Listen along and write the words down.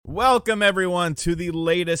Welcome, everyone, to the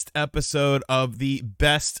latest episode of the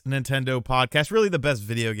best Nintendo podcast, really the best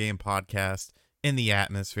video game podcast in the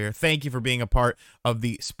atmosphere. Thank you for being a part of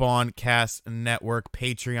the Spawncast Network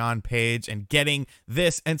Patreon page and getting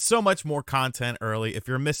this and so much more content early. If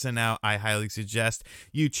you're missing out, I highly suggest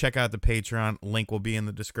you check out the Patreon. Link will be in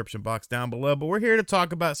the description box down below. But we're here to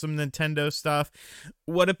talk about some Nintendo stuff.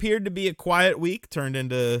 What appeared to be a quiet week turned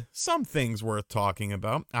into some things worth talking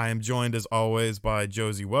about. I am joined, as always, by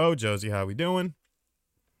Josie Woe. Josie, how we doing?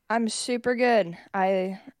 I'm super good.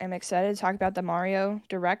 I am excited to talk about the Mario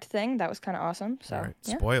Direct thing. That was kind of awesome. So, All right,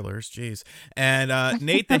 yeah. spoilers, jeez. And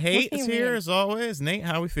Nate the Hate What do is you here, mean? as always. Nate,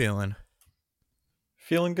 how we feeling?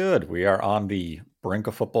 Feeling good. We are on the brink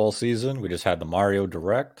of football season. We just had the Mario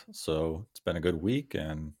Direct, so it's been a good week.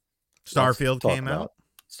 And lots to Starfield talk came out. about.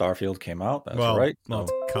 Starfield came out. That's Well, right. well,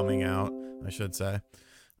 So, it's coming out, I should say.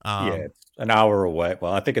 yeah, it's an hour away.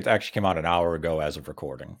 Well, I think it actually came out an hour ago as of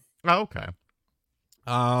recording. Oh, okay.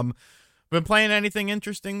 Been playing anything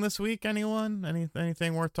interesting this week? Anyone?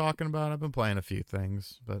 Anything worth talking about? I've been playing a few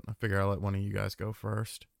things, but I figure I'll let one of you guys go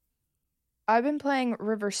first. I've been playing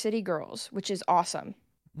River City Girls, which is awesome.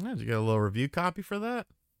 Yeah, did you get a little review copy for that?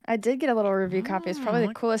 I did get a little review copy. It's probably the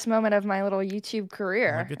look- coolest moment of my little YouTube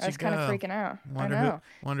career. Look at I was you kind of go. freaking out. Wonder I know.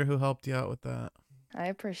 wonder who helped you out with that. I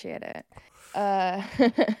appreciate it.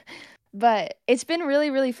 But it's been really,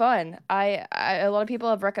 really fun. I a lot of people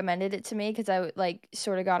have recommended it to me because I like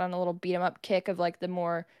sort of got on a little beat 'em up kick of like the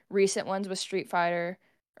more recent ones with Street Fighter.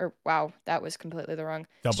 Or wow, that was completely the wrong.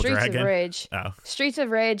 Double Streets Dragon. of Rage, Oh, Streets of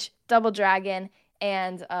Rage, Double Dragon,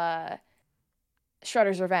 and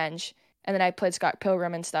Shredder's Revenge. And then I played Scott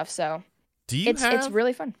Pilgrim and stuff. So do you it's have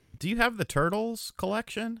really fun. Do you have the Turtles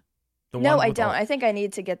collection? The No, one I with don't. all- I think I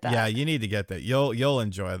need to get that. Yeah, you need to get that. You'll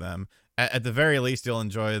enjoy them. At the very least, you'll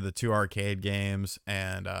enjoy the 2 arcade games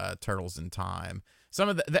and Turtles in Time. Some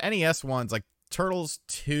of the NES ones, like Turtles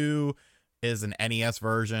 2 is an NES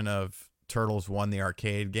version of Turtles 1, the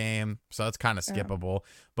arcade game, so it's kind of Oh. skippable.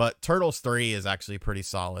 But Turtles 3 is actually pretty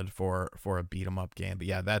solid for a beat 'em up game. But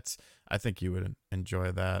yeah, I think you would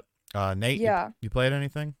enjoy that. Nate, Yeah. you played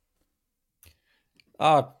anything?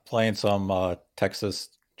 Playing some Texas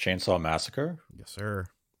Chainsaw Massacre. Yes, sir.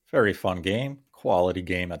 Very fun game. Quality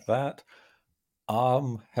game at that.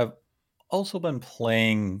 Have also been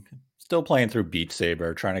still playing through Beat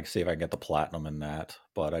Saber, trying to see if I can get the platinum in that.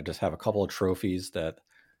 But I just have a couple of trophies that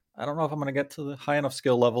I don't know if I'm going to get to the high enough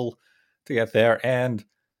skill level to get there. And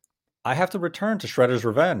I have to return to Shredder's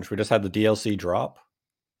Revenge. We just had the DLC drop.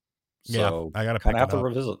 So Yeah, I gotta kind pick of have it to up.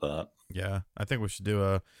 revisit that. Yeah, I think we should do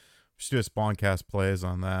a Spawncast plays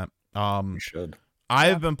on that. We should.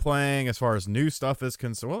 I've been playing, as far as new stuff is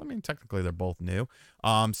concerned. Well, I mean, technically they're both new.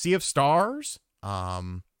 Sea of Stars.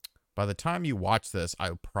 By the time you watch this,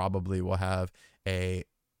 I probably will have a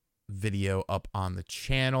video up on the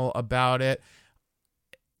channel about it.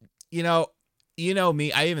 You know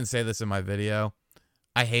me. I even say this in my video.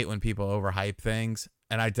 I hate when people overhype things,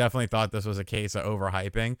 and I definitely thought this was a case of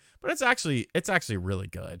overhyping. But it's actually really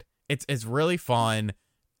good. It's really fun,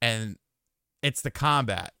 and it's the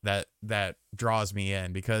combat that draws me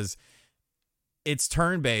in, because it's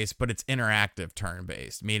turn-based, but it's interactive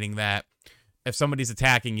turn-based, meaning that if somebody's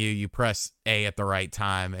attacking you, you press A at the right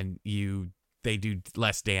time and they do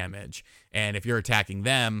less damage. And if you're attacking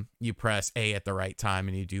them, you press A at the right time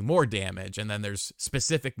and you do more damage. And then there's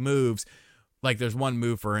specific moves. Like there's one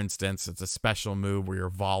move, for instance, it's a special move where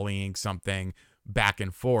you're volleying something back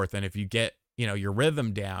and forth. And if you get, your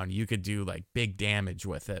rhythm down, you could do like big damage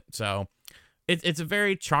with it. So it's a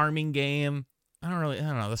very charming game. I don't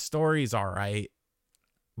know. The story's all right,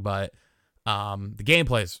 but the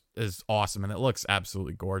gameplay is awesome and it looks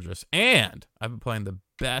absolutely gorgeous. And I've been playing the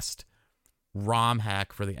best ROM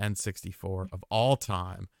hack for the N64 of all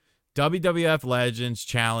time, WWF Legends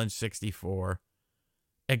Challenge 64.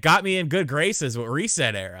 It got me in good graces with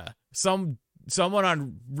Reset Era. Someone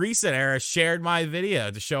on Reset Era shared my video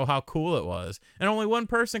to show how cool it was, and only one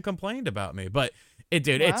person complained about me. But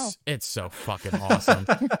Wow. it's so fucking awesome.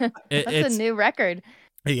 That's It's a new record.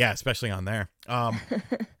 yeah, especially on there.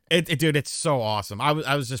 Dude, it's so awesome. I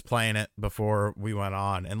was just playing it before we went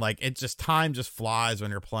on, and like time just flies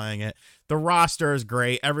when you're playing it. The roster is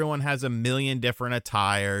great. Everyone has a million different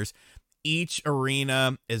attires. Each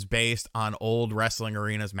arena is based on old wrestling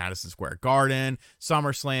arenas: Madison Square Garden,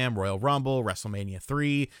 SummerSlam, Royal Rumble, WrestleMania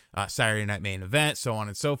 3, Saturday Night Main Event, so on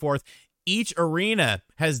and so forth. Each arena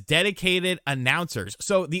has dedicated announcers.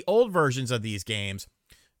 So the old versions of these games,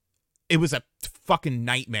 it was a fucking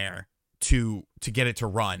nightmare to get it to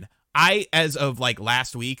run. As of like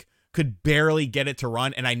last week, could barely get it to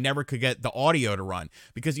run, and I never could get the audio to run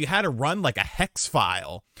because you had to run like a hex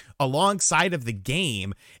file alongside of the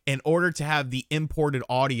game in order to have the imported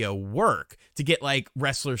audio work, to get like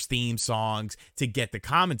wrestlers' theme songs, to get the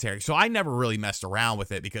commentary. So I never really messed around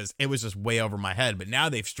with it because it was just way over my head. But now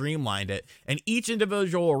they've streamlined it, and each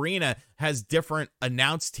individual arena has different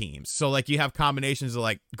announce teams. So like you have combinations of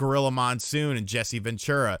like Gorilla Monsoon and Jesse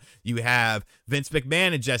Ventura. You have Vince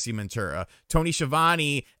McMahon and Jesse Ventura, Tony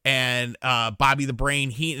Schiavone and Bobby the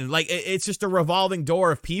Brain Heaton. Like it's just a revolving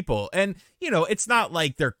door of people. And you know, it's not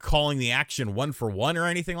like they're calling the action one for one or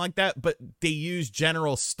anything like that, but they use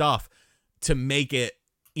general stuff to make it,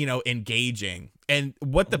 you know, engaging. And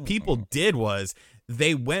what the people did was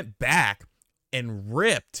they went back and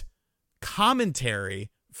ripped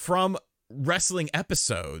commentary from wrestling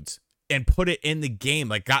episodes and put it in the game,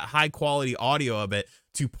 like got high quality audio of it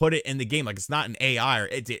to put it in the game. Like it's not an AI or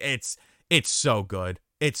it's so good.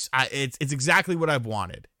 It's exactly what I've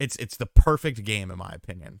wanted. It's the perfect game in my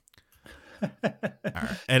opinion. All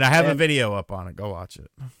right. And I have a video up on it. Go watch it.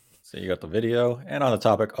 So you got the video, and on the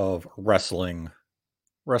topic of wrestling,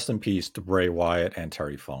 rest in peace to Bray Wyatt and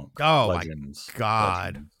Terry Funk. Oh Legends. my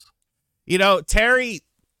God. Legends. You know, Terry,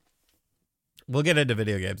 we'll get into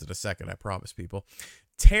video games in a second, I promise people.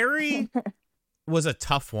 Terry was a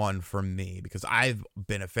tough one for me because I've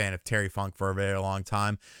been a fan of Terry Funk for a very long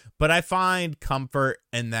time, but I find comfort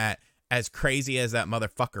in that as crazy as that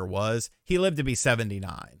motherfucker was, he lived to be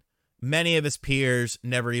 79. Many of his peers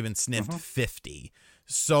never even sniffed 50.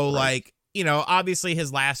 So like, you know, obviously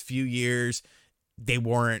his last few years, they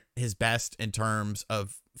weren't his best in terms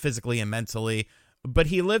of physically and mentally, but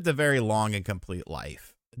he lived a very long and complete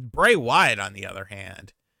life. Bray Wyatt, on the other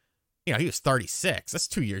hand, you know, he was 36. That's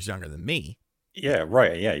 2 years younger than me. Yeah,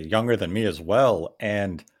 right. Yeah, younger than me as well.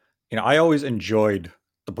 And, you know, I always enjoyed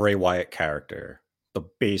the Bray Wyatt character, the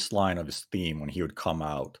baseline of his theme when he would come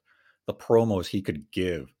out, the promos he could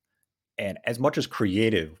give. And as much as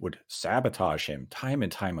creative would sabotage him time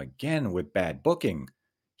and time again with bad booking,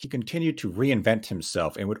 he continued to reinvent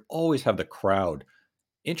himself and would always have the crowd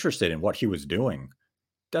interested in what he was doing.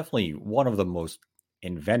 Definitely one of the most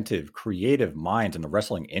inventive, creative minds in the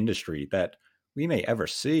wrestling industry that we may ever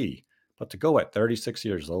see. But to go at 36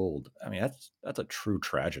 years old, I mean, that's a true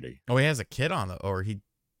tragedy. Oh, he has a kid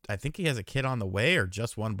I think he has a kid on the way, or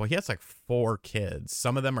just one boy. He has like 4 kids.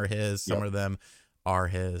 Some of them are his, some of them are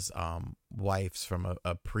his wife's from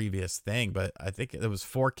a previous thing, but I think it was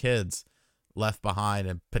 4 kids left behind,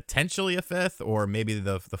 and potentially a 5th, or maybe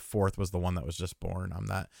the 4th was the one that was just born. I'm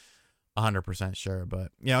not 100% sure,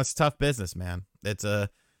 but you know, it's a tough business, man. It's a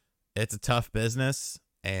tough business,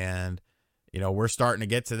 and you know, we're starting to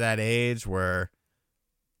get to that age where,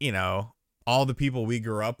 you know, all the people we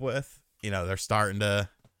grew up with, you know, they're starting to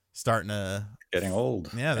Getting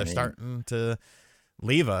old. Yeah, they're starting to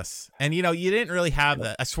leave us. And you know, you didn't really have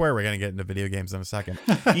that. I swear we're gonna get into video games in a second.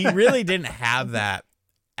 You really didn't have that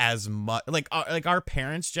as much. Like our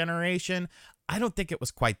parents' generation, I don't think it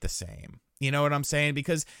was quite the same. You know what I'm saying?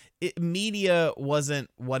 Because media wasn't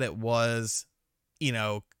what it was, you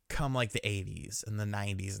know, come like the 80s and the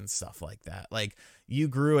 90s and stuff like that. Like you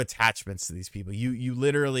grew attachments to these people. You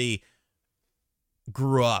literally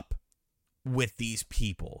grew up with these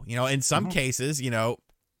people. You know, in some cases, you know,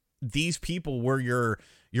 these people were your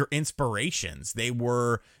inspirations. They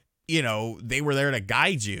were, you know, they were there to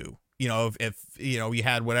guide you, you know, if you know, you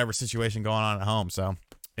had whatever situation going on at home. So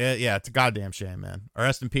yeah, it's a goddamn shame, man.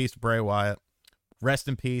 Rest in peace to Bray Wyatt. Rest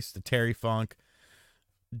in peace to Terry Funk.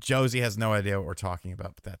 Josie has no idea what we're talking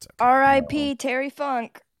about, but that's okay. R.I.P. Terry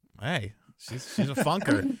Funk. Hey, she's a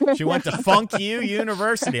funker. She went to Funk U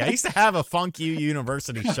University. I used to have a Funk U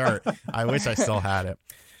University shirt. I wish I still had it.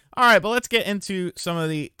 All right, but let's get into some of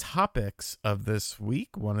the topics of this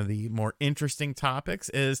week. One of the more interesting topics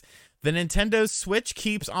is the Nintendo Switch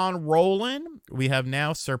keeps on rolling. We have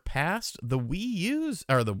now surpassed the Wii U's,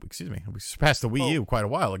 or we surpassed the Wii U quite a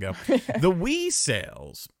while ago. The Wii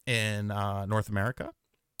sales in North America,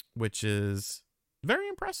 which is very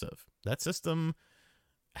impressive. That system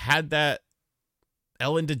had that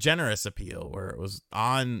Ellen DeGeneres appeal where it was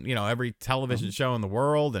on, you know, every television show in the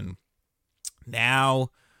world, and now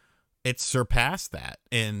it's surpassed that.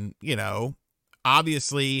 And, you know,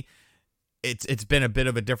 obviously it's been a bit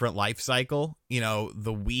of a different life cycle. You know,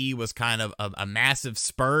 the Wii was kind of a massive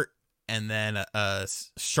spurt and then a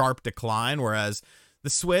sharp decline, whereas the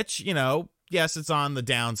Switch, you know, yes, it's on the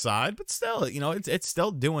downside, but still, you know, it's still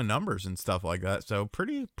doing numbers and stuff like that. So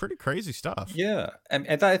pretty crazy stuff. Yeah. And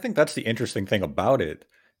I think that's the interesting thing about it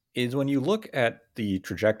is when you look at the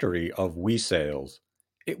trajectory of Wii sales,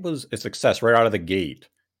 it was a success right out of the gate.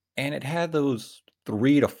 And it had those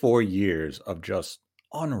 3 to 4 years of just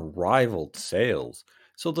unrivaled sales.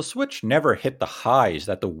 So the Switch never hit the highs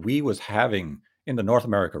that the Wii was having in the North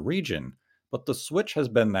America region, but the Switch has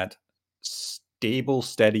been that stable,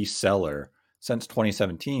 steady seller since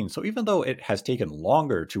 2017. So even though it has taken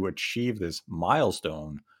longer to achieve this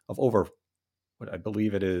milestone of over what I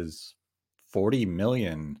believe it is 40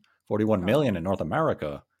 million, 41 million in North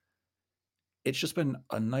America, it's just been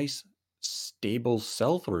a nice stable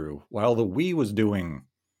sell through while the Wii was doing,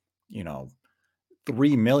 you know,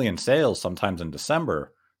 3 million sales sometimes in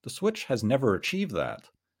December. The Switch has never achieved that.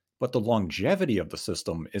 But the longevity of the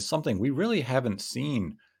system is something we really haven't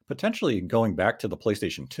seen, potentially going back to the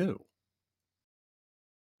PlayStation 2.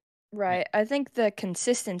 Right. I think the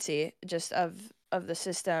consistency just of the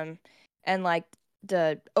system and like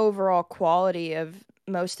the overall quality of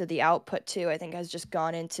most of the output too, I think has just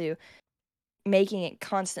gone into making it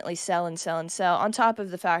constantly sell and sell and sell, on top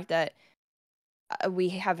of the fact that we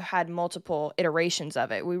have had multiple iterations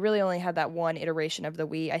of it. We really only had that one iteration of the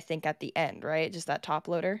Wii, I think, at the end, right? Just that top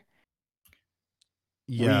loader.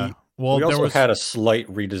 Yeah. We also had a slight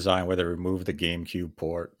redesign where they removed the GameCube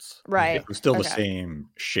ports. Right. It was still the same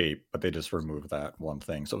shape, but they just removed that one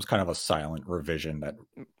thing. So it was kind of a silent revision that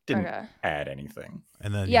didn't add anything.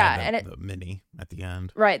 And then the mini at the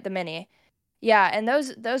end. Right, the mini. Yeah, and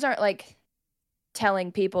those aren't like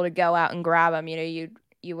telling people to go out and grab them. You know,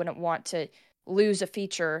 you wouldn't want to lose a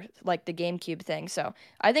feature like the GameCube thing. So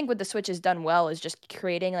I think what the Switch has done well is just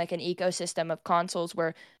creating like an ecosystem of consoles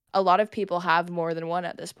where a lot of people have more than one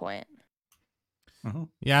at this point. Mm-hmm.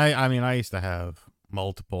 Yeah, I mean, I used to have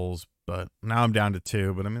multiples, but now I'm down to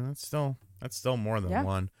 2. But I mean, that's still more than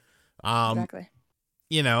one. Exactly.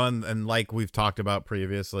 You know, and like we've talked about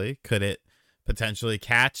previously, could it potentially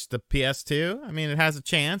catch the PS2? I mean, it has a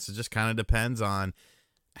chance. It just kind of depends on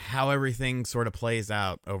how everything sort of plays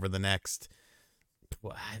out over the next,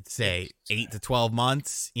 I'd say, 8 to 12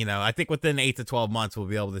 months. You know, I think within 8 to 12 months, we'll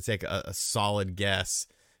be able to take a solid guess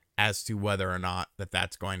as to whether or not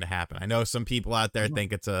that's going to happen. I know some people out there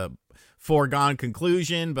think it's a foregone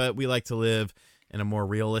conclusion, but we like to live in a more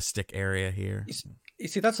realistic area here. You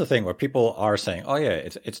see, that's the thing where people are saying, oh yeah,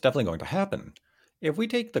 it's definitely going to happen. If we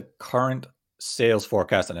take the current sales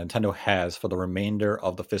forecast that Nintendo has for the remainder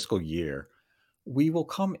of the fiscal year, we will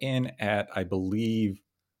come in at, I believe,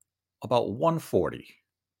 about 140.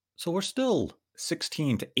 So we're still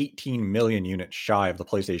 16 to 18 million units shy of the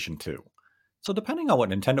PlayStation 2. So depending on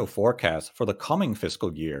what Nintendo forecasts for the coming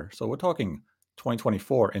fiscal year, so we're talking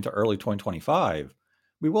 2024 into early 2025,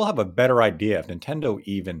 we will have a better idea if Nintendo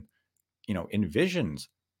even, envisions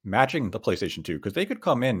matching the PlayStation 2, because they could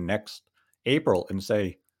come in next April and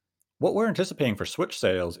say, what we're anticipating for Switch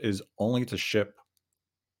sales is only to ship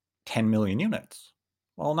 10 million units.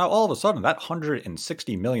 Well, now all of a sudden, that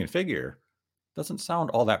 160 million figure doesn't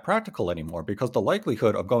sound all that practical anymore, because the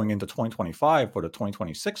likelihood of going into 2025 for the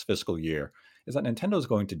 2026 fiscal year is that Nintendo is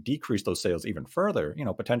going to decrease those sales even further,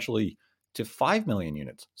 potentially to 5 million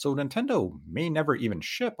units. So Nintendo may never even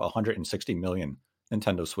ship 160 million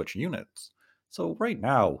Nintendo Switch units. So right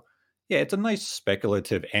now, yeah, it's a nice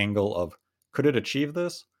speculative angle of, could it achieve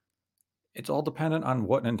this? It's all dependent on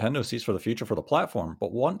what Nintendo sees for the future for the platform.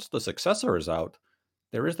 But once the successor is out,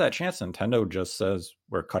 there is that chance Nintendo just says,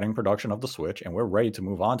 we're cutting production of the Switch and we're ready to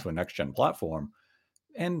move on to a next-gen platform.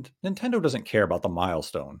 And Nintendo doesn't care about the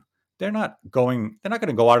milestone. They're not going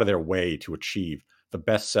to go out of their way to achieve the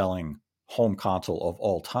best-selling home console of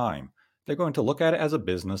all time. They're going to look at it as a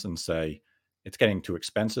business and say, it's getting too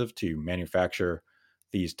expensive to manufacture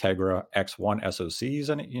these Tegra X1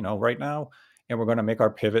 SoCs right now, and we're going to make our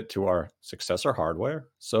pivot to our successor hardware.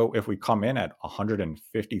 So if we come in at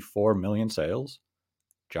 154 million sales,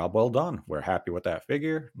 job well done. We're happy with that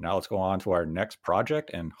figure. Now let's go on to our next project,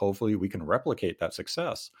 and hopefully we can replicate that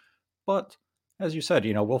success. But as you said,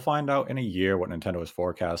 we'll find out in a year what Nintendo is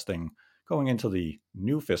forecasting going into the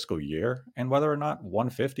new fiscal year, and whether or not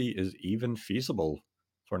 150 is even feasible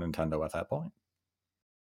for Nintendo at that point.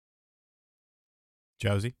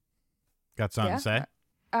 Josie, got something to say?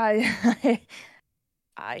 I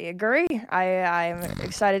agree. I'm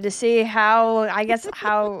excited to see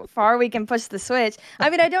how far we can push the Switch. I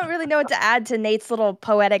mean, I don't really know what to add to Nate's little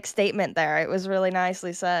poetic statement there. It was really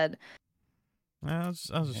nicely said. I was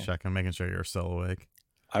just checking, making sure you're still awake.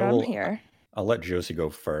 I'm here. I'll let Josie go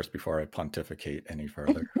first before I pontificate any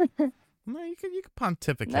further. No, you can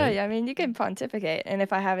pontificate. No, I mean, you can pontificate, and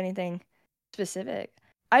if I have anything specific,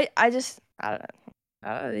 I don't know.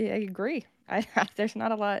 I agree. There's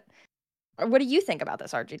not a lot. What do you think about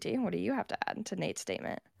this, RGT? What do you have to add to Nate's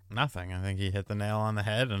statement? Nothing. I think he hit the nail on the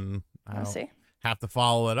head, and I see. have to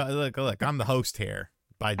follow it up. Look, I'm the host here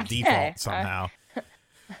by default somehow.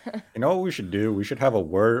 You know what we should do? We should have a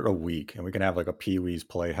word a week, and we can have like a Pee-wee's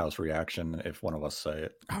Playhouse reaction if one of us say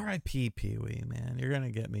it. R.I.P. Pee-wee, man. You're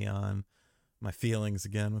gonna get me on my feelings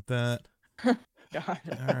again with that. God.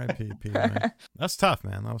 R.I.P. Pee-wee. That's tough,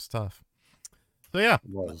 man. That was tough. So yeah, It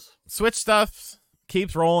was. Switch stuff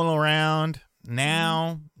keeps rolling around.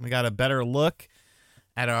 Now we got a better look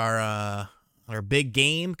at our big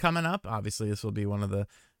game coming up. Obviously, this will be one of the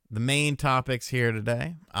main topics here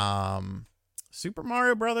today. Super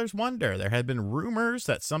Mario Brothers Wonder. There had been rumors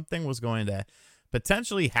that something was going to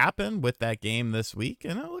potentially happen with that game this week,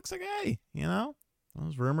 and it looks like, hey, you know,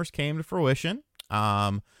 those rumors came to fruition.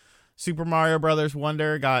 Super Mario Brothers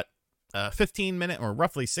Wonder got a 15-minute or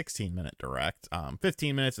roughly 16-minute direct.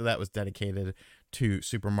 15 minutes of that was dedicated to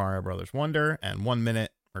Super Mario Brothers Wonder, and 1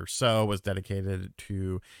 minute or so was dedicated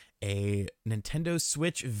to a Nintendo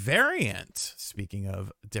Switch variant. Speaking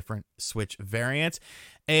of different Switch variants,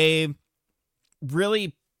 a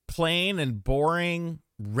really plain and boring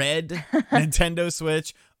red Nintendo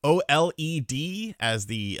Switch OLED, as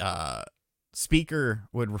the speaker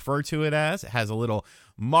would refer to it as. It has a little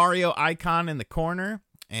Mario icon in the corner,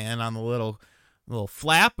 and on the little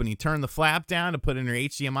flap, when you turn the flap down to put in your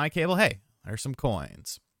HDMI cable, hey, there's some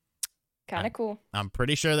coins. Kind of cool. I'm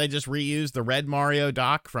pretty sure they just reused the red Mario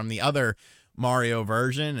dock from the other Mario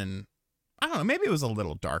version, and I don't know, maybe it was a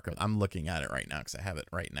little darker. I'm looking at it right now because I have it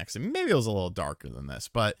right next to me. Maybe it was a little darker than this,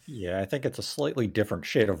 but Yeah, I think it's a slightly different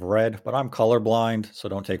shade of red, but I'm colorblind, so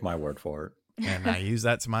don't take my word for it. and I use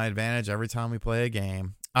that to my advantage every time we play a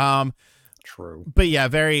game. True. But yeah,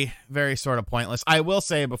 very, very sort of pointless. I will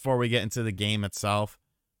say before we get into the game itself,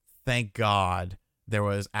 thank God there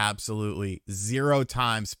was absolutely zero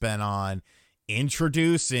time spent on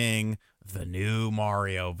introducing the new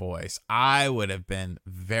Mario voice. I would have been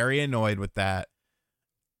very annoyed with that.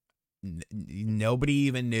 Nobody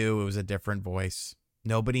even knew it was a different voice.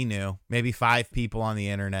 Nobody knew. Maybe 5 people on the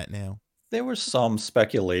internet knew. There was some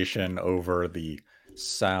speculation over the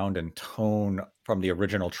sound and tone from the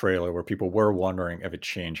original trailer where people were wondering if a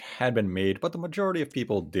change had been made, but the majority of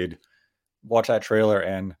people did watch that trailer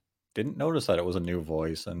and didn't notice that it was a new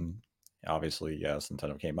voice. And obviously, yes,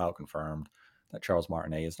 Nintendo came out, confirmed that Charles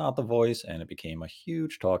Martinet is not the voice, and it became a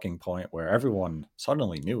huge talking point where everyone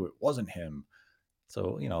suddenly knew it wasn't him.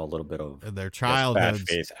 So, you know, a little bit of Their bad childhoods,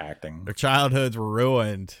 face acting. their childhoods were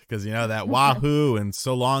ruined because, you know, that Wahoo and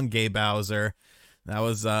So Long Gay Bowser, that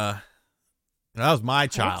was my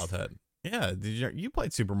childhood. Yeah, you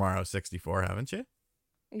played Super Mario 64, haven't you?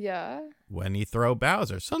 Yeah. When you throw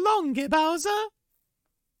Bowser, so long, Gay Bowser.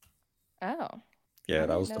 Oh. Yeah, I that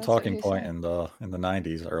didn't was know the that's what talking you point said. in the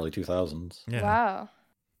 90s, early 2000s. Yeah. Wow.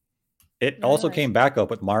 It also Nice. came back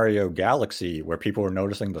up with Mario Galaxy, where people were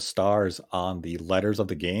noticing the stars on the letters of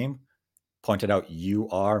the game pointed out, "You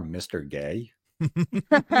are Mr. Gay."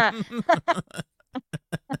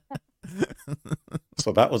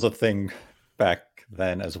 So that was a thing back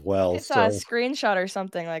then as well. I saw a So screenshot or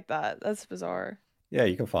something like that. That's bizarre. yeah,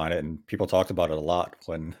 you can find it, and people talked about it a lot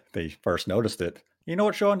when they first noticed it. You know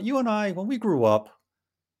what, Sean? You and I, when we grew up,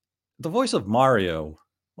 the voice of Mario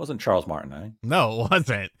wasn't Charles Martinet. No, it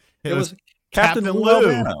wasn't. It was Captain Captain Lou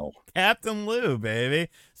Lou. Albano. Captain Lou, baby.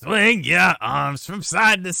 Swing your arms from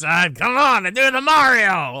side to side. Come on and do the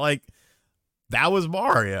Mario. Like, that was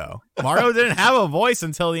Mario. Mario didn't have a voice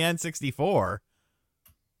until the N64.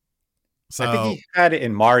 So, I think he had it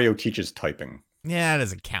in Mario Teaches Typing. yeah, it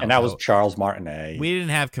doesn't count. And that was though. Charles Martinet. We didn't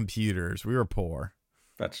have computers. We were poor.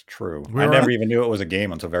 That's true. We I were- never even knew it was a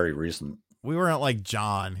game until very recent. We weren't like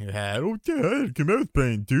John, who had, oh, yeah, I was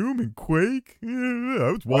playing Doom and Quake. Yeah,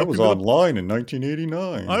 I was walking online in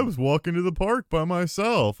 1989. I was walking to the park by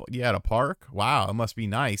myself. You had a park? Wow, it must be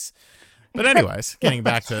nice. But anyways, getting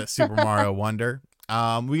back to Super Mario Wonder.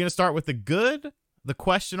 We're going to start with the good, the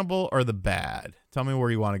questionable, or the bad. Tell me where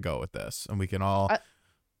you want to go with this, and we can all...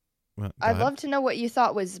 Well, go I'd ahead. love to know what you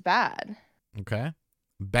thought was bad. Okay.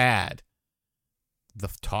 Bad. The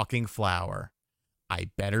talking flower. I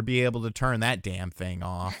better be able to turn that damn thing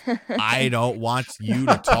off. I don't want you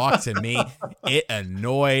to talk to me. It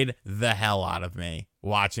annoyed the hell out of me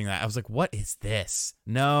watching that. I was like, what is this?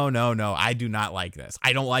 No. I do not like this.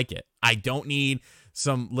 I don't like it. I don't need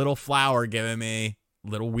some little flower giving me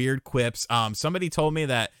little weird quips. Somebody told me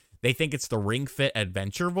that they think it's the Ring Fit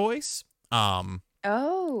Adventure voice.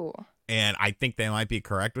 Oh. And I think they might be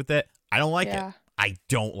correct with it. I don't like it. Yeah. I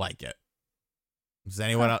don't like it. Does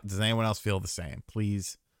anyone else feel the same?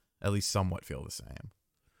 Please, at least somewhat feel the same.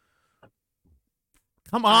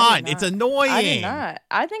 Come I on, did it's not. annoying. I did not.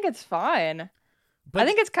 I think it's fine. But I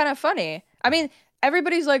think it's kind of funny. I mean,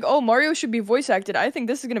 everybody's like, "Oh, Mario should be voice acted." I think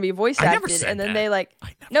this is gonna be voice I never acted, said and then that. they like,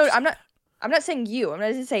 I never no, said I'm not. I'm not saying you. I'm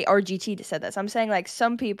not going to say RGT said this. I'm saying like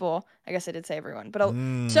some people. I guess I did say everyone, but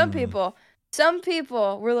some people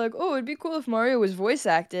were like, "Oh, it'd be cool if Mario was voice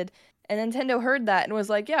acted." And Nintendo heard that and was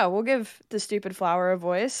like, "Yeah, we'll give the stupid flower a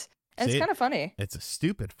voice." And See, it's kind of funny. It's a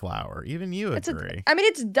stupid flower. Even you agree. I mean,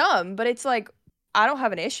 it's dumb, but it's like I don't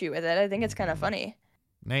have an issue with it. I think it's kind of funny.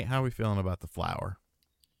 Nate, how are we feeling about the flower?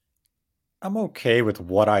 I'm okay with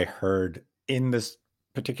what I heard in this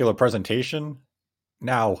particular presentation.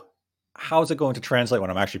 Now, how is it going to translate when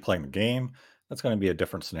I'm actually playing the game? That's going to be a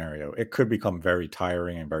different scenario. It could become very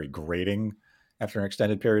tiring and very grating after an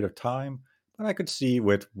extended period of time, but I could see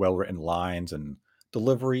with well-written lines and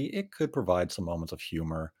delivery, it could provide some moments of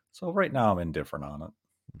humor. So right now I'm indifferent on it.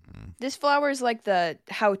 This flower is like the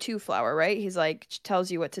how-to flower, right? He's like tells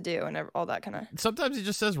you what to do and all that kind of. Sometimes he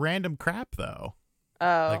just says random crap though.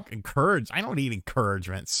 Oh. Like encourage. I don't need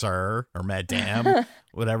encouragement, sir or madam,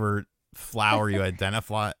 whatever flower you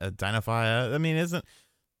identify as. I mean,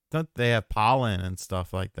 don't they have pollen and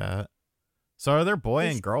stuff like that? So are there boy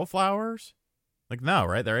and girl flowers? Like no,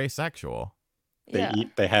 right? They're asexual. They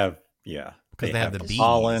have because they have the bees.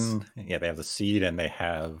 Pollen. Yeah, they have the seed, and they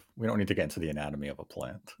have. We don't need to get into the anatomy of a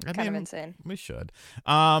plant. Kind of insane. We should.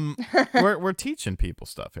 We're teaching people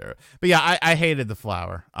stuff here, but yeah, I hated the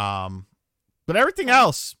flower. But everything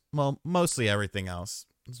else, well, mostly everything else,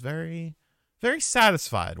 is very, very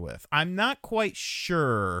satisfied with. I'm not quite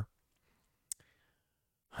sure.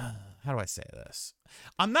 How do I say this?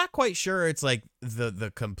 I'm not quite sure it's like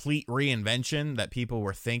the complete reinvention that people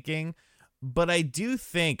were thinking. But I do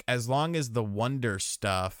think as long as the Wonder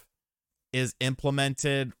stuff is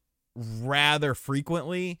implemented rather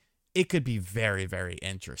frequently, it could be very, very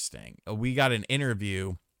interesting. We got an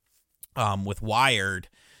interview with Wired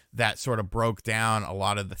that sort of broke down a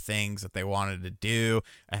lot of the things that they wanted to do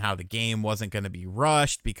and how the game wasn't going to be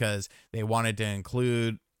rushed because they wanted to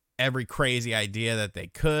include every crazy idea that they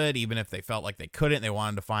could, even if they felt like they couldn't. They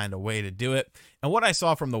wanted to find a way to do it. And what I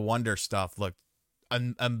saw from the Wonder stuff looked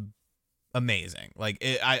amazing. Like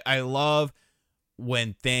I love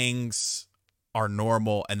when things are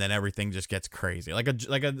normal and then everything just gets crazy, like a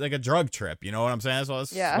drug trip. You know what I'm saying?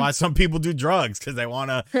 That's why some people do drugs, because they want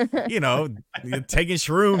to, taking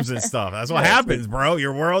shrooms and stuff. That's what happens, bro.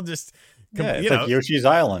 Your world just it's like Yoshi's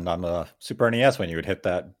Island on the Super NES when you would hit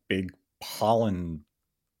that big pollen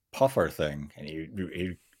puffer thing,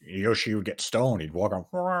 and Yoshi would get stoned. He'd walk on,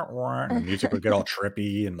 and the music would get all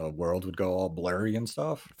trippy, and the world would go all blurry and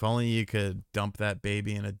stuff. If only you could dump that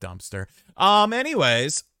baby in a dumpster.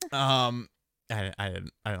 Anyways, I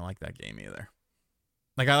didn't like that game either.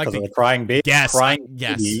 Like I like the crying baby. Yes, crying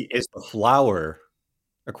baby is the flower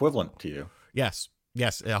equivalent to you. Yes,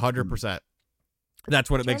 100%. That's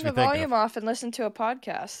what it makes me think. Turn the volume off and listen to a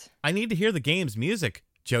podcast. I need to hear the game's music,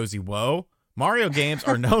 Josie Woe. Mario games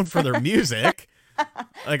are known for their music.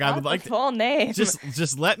 Like I would like full name.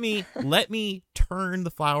 Just let me turn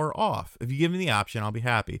the flower off. If you give me the option, I'll be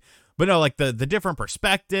happy. But no, like the different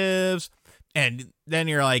perspectives, and then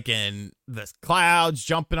you're like in the clouds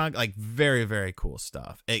jumping on, like very, very cool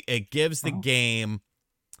stuff. It gives the game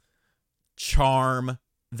charm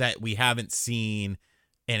that we haven't seen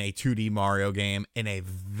in a 2D Mario game in a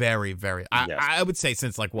very, very I would say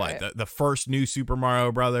since like what the first new Super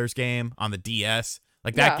Mario Brothers game on the DS.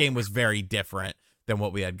 Like that game was very different than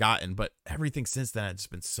what we had gotten, but everything since then has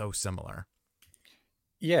just been so similar.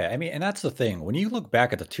 Yeah, I mean, and that's the thing. When you look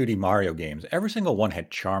back at the 2D Mario games, every single one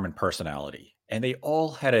had charm and personality, and they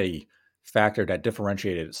all had a factor that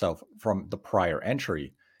differentiated itself from the prior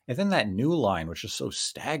entry. And then that new line was just so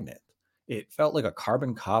stagnant. It felt like a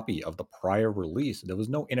carbon copy of the prior release. There was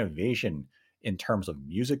no innovation in terms of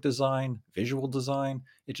music design, visual design.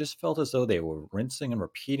 It just felt as though they were rinsing and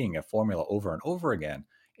repeating a formula over and over again.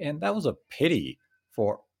 And that was a pity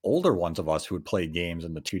for older ones of us who would play games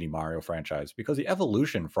in the 2D Mario franchise, because the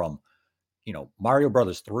evolution from, Mario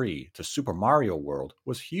Brothers 3 to Super Mario World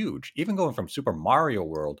was huge. Even going from Super Mario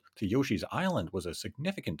World to Yoshi's Island was a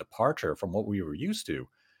significant departure from what we were used to.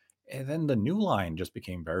 And then the new line just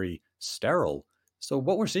became very sterile. So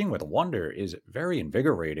what we're seeing with Wonder is very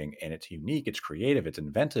invigorating, and it's unique, it's creative, it's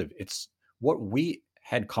inventive. It's what we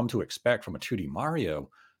had come to expect from a 2D Mario.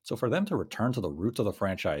 So for them to return to the roots of the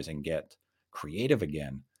franchise and get creative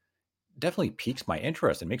again definitely piques my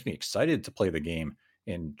interest and makes me excited to play the game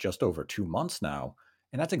in just over 2 months now.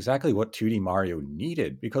 And that's exactly what 2D Mario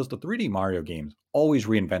needed, because the 3D Mario games always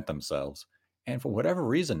reinvent themselves. And for whatever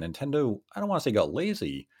reason, Nintendo, I don't want to say got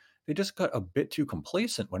lazy, they just got a bit too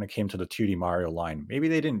complacent when it came to the 2D Mario line. Maybe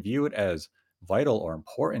they didn't view it as vital or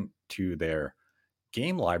important to their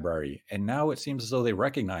game library. And now it seems as though they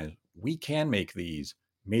recognize we can make these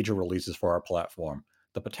major releases for our platform.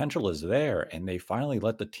 the potential is there, and they finally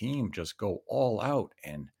let the team just go all out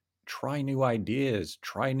and try new ideas,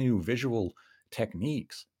 try new visual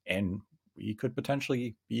techniques, and we could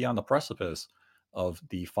potentially be on the precipice of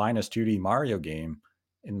the finest 2D Mario game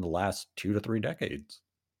in the last 2 to 3 decades.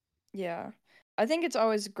 Yeah. I think it's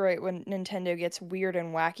always great when Nintendo gets weird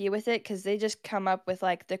and wacky with it because they just come up with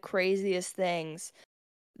like the craziest things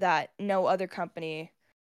that no other company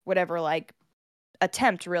would ever like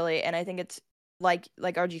attempt really. And I think it's like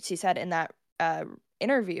RGT said in that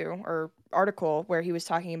interview or article where he was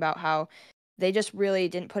talking about how they just really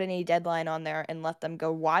didn't put any deadline on there and let them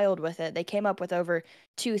go wild with it. They came up with over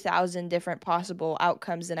 2,000 different possible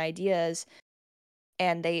outcomes and ideas,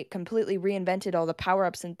 and they completely reinvented all the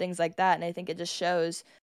power-ups and things like that. And I think it just shows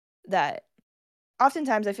that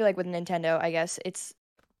oftentimes I feel like with Nintendo, I guess it's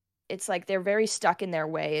like they're very stuck in their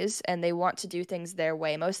ways and they want to do things their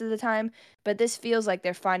way most of the time, but this feels like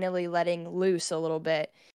they're finally letting loose a little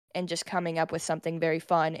bit and just coming up with something very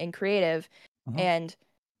fun and creative. Mhm. And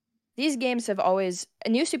these games have always,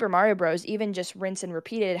 New Super Mario Bros, even just rinse and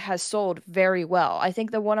repeated, has sold very well. I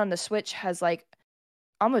think the one on the Switch has like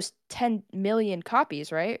almost 10 million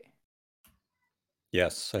copies, right?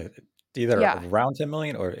 Yes, either Yeah. around 10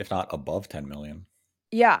 million or if not above 10 million.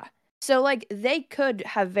 Yeah. So like they could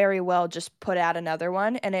have very well just put out another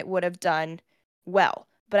one and it would have done well.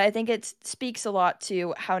 But I think it speaks a lot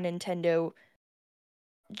to how Nintendo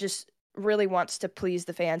just really wants to please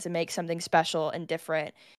the fans and make something special and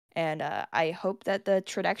different. And I hope that the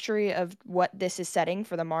trajectory of what this is setting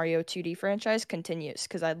for the Mario 2D franchise continues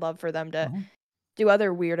because I'd love for them to Mhm. do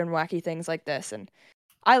other weird and wacky things like this. And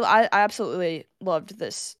I absolutely loved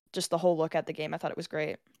this, just the whole look at the game. I thought it was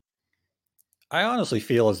great. I honestly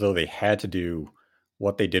feel as though they had to do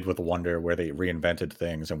what they did with Wonder, where they reinvented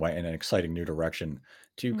things and went in an exciting new direction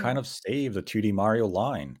to kind of save the 2D Mario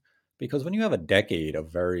line. Because when you have a decade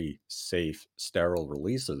of very safe, sterile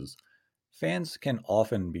releases, fans can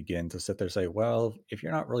often begin to sit there and say, well, if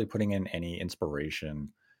you're not really putting in any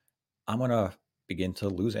inspiration, I'm going to begin to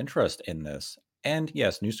lose interest in this. And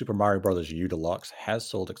yes, New Super Mario Bros. U Deluxe has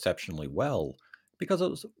sold exceptionally well because it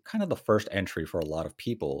was kind of the first entry for a lot of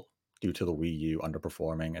people due to the Wii U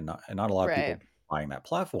underperforming and not a lot of Right. people buying that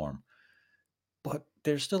platform. But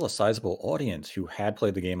there's still a sizable audience who had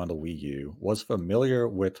played the game on the Wii U, was familiar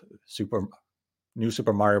with New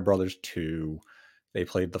Super Mario Bros. 2. They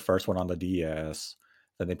played the first one on the DS,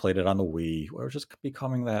 then they played it on the Wii. Where it was just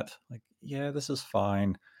becoming that, like, yeah, this is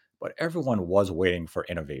fine. But everyone was waiting for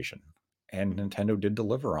innovation, and Nintendo did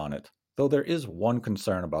deliver on it. Though there is one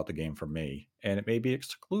concern about the game for me, and it may be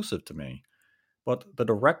exclusive to me, but the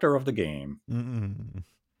director of the game Mm-mm.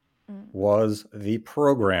 was the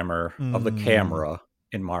programmer of the Mm. camera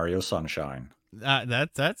in Mario Sunshine.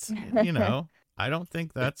 That's you know, I don't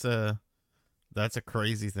think that's a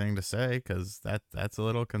crazy thing to say because that's a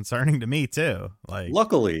little concerning to me too. Like,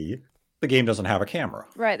 Luckily, the game doesn't have a camera.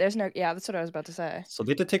 Right, there's no, yeah, that's what I was about to say. So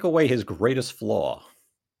they did take away his greatest flaw.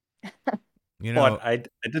 you know, But I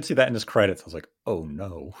did see that in his credits. I was like, oh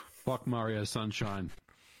no. Fuck Mario Sunshine.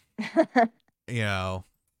 you know,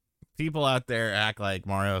 people out there act like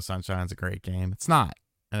Mario Sunshine's a great game. It's not,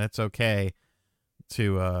 and it's okay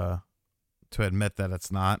to admit that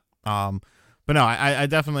it's not. But no, I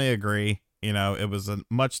definitely agree. You know, it was a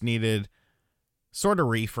much needed sort of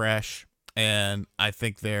refresh, and I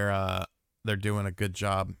think they're doing a good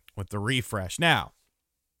job with the refresh. Now,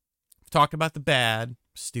 we've talked about the bad,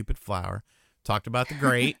 stupid flower. Talked about the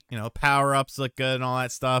great, you know, power-ups look good and all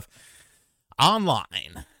that stuff.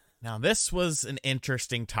 Online. Now, this was an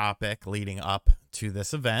interesting topic leading up to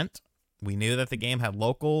this event. We knew that the game had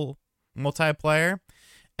local multiplayer,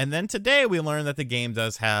 and then today we learned that the game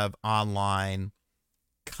does have online,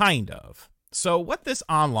 kind of. So what this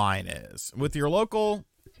online is, with your local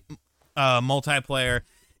multiplayer,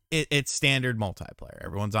 it's standard multiplayer.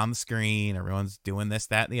 Everyone's on the screen, everyone's doing this,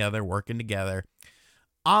 that, and the other, working together.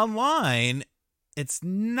 Online, it's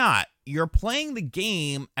not. You're playing the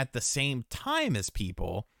game at the same time as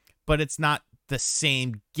people, but it's not the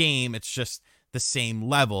same game. It's just the same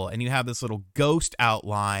level. And you have this little ghost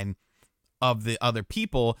outline of the other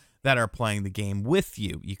people that are playing the game with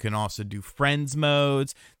you. You can also do friends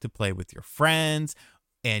modes to play with your friends,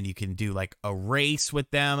 and you can do like a race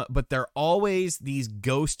with them, but they're always these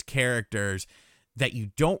ghost characters that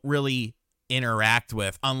you don't really interact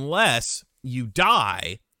with unless you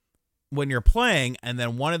die when you're playing, and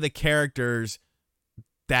then one of the characters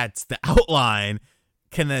that's the outline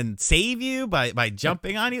can then save you by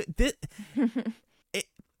jumping on you.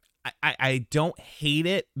 I don't hate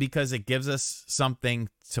it because it gives us something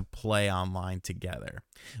to play online together.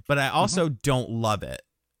 But I also don't love it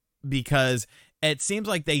because it seems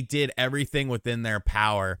like they did everything within their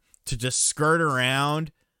power to just skirt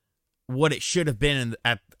around what it should have been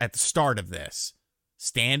at the start of this.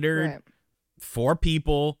 Standard, Right. 4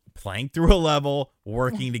 people playing through a level,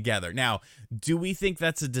 working together. Now, do we think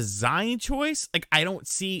that's a design choice? Like, I don't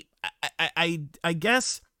see. I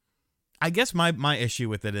guess my issue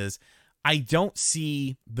with it is I don't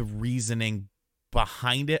see the reasoning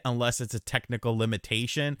behind it unless it's a technical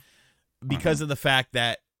limitation, because of the fact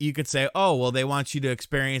that you could say, oh, well, they want you to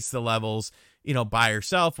experience the levels, by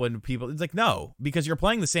yourself when people, it's like, no, because you're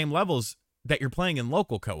playing the same levels that you're playing in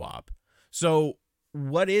local co-op. So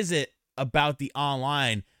what is it about the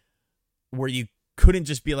online where you couldn't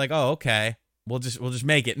just be like, oh, okay, we'll just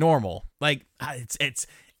make it normal? Like,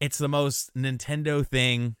 it's the most Nintendo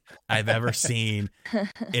thing I've ever seen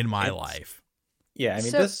in my life. Yeah, I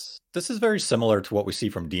mean, So- this is very similar to what we see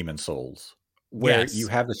from Demon Souls, where Yes. you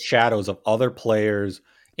have the shadows of other players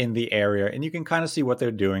in the area, and you can kind of see what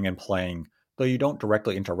they're doing and playing, though you don't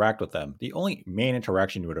directly interact with them. The only main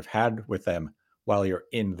interaction you would have had with them while you're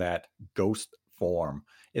in that ghost form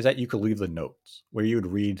is that you could leave the notes where you would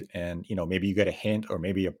read, and maybe you get a hint, or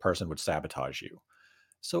maybe a person would sabotage you.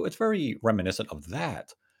 So it's very reminiscent of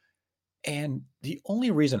that. And the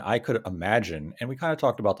only reason I could imagine, and we kind of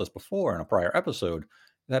talked about this before in a prior episode,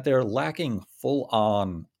 that they're lacking full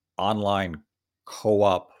on online co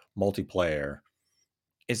op multiplayer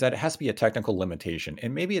is that it has to be a technical limitation.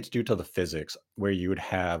 And maybe it's due to the physics where you would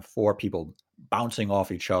have 4 people bouncing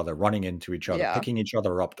off each other, running into each other, Yeah. picking each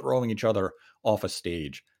other up, throwing each other off a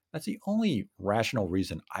stage. That's the only rational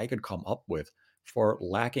reason I could come up with for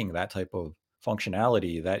lacking that type of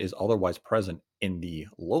functionality that is otherwise present in the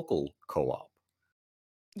local co-op.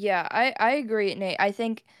 Yeah, I agree, Nate. I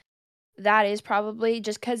think that is probably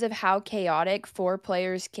just because of how chaotic 4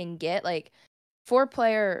 players can get. Like,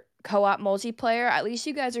 4-player co-op multiplayer, at least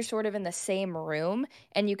you guys are sort of in the same room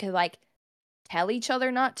and you can like tell each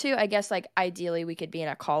other not to. I guess like ideally we could be in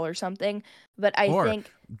a call or something, but I Or-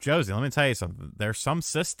 think Josie, let me tell you something. There's some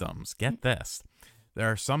systems, get this.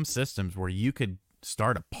 There are some systems where you could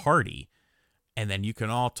start a party and then you can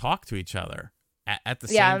all talk to each other at the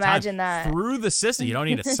Yeah, same imagine time that. through the system. You don't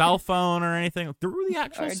need a cell phone or anything. Through the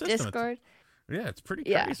actual or system. Discord. Yeah, it's pretty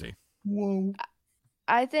Yeah. crazy. Whoa.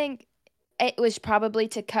 I think it was probably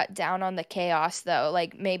to cut down on the chaos, though.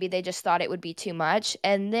 Like, maybe they just thought it would be too much.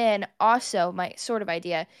 And then also, my sort of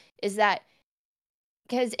idea is that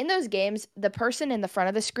because in those games, the person in the front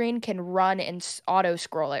of the screen can run and auto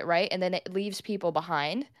scroll it, right? And then it leaves people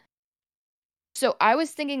behind. So I was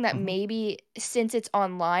thinking that Mhm. maybe since it's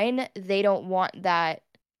online, they don't want that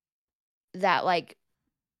like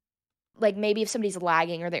maybe if somebody's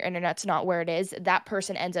lagging or their internet's not where it is, that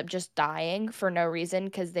person ends up just dying for no reason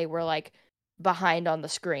because they were like behind on the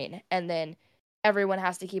screen, and then everyone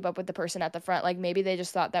has to keep up with the person at the front. Like, maybe they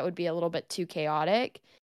just thought that would be a little bit too chaotic,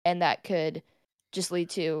 and that could just lead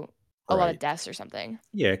to a lot of Right. deaths or something.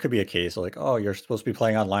 Yeah, it could be a case like, oh, you're supposed to be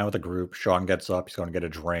playing online with a group. Sean gets up, he's going to get a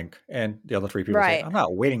drink, and the other 3 people say, Right. I'm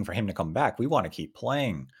not waiting for him to come back. We want to keep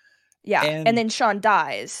playing. Yeah, And- and then Sean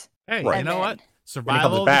dies. Hey, Right. you and know then- what? When he Survival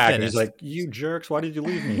comes of back, the and he's fittest. like, you jerks, why did you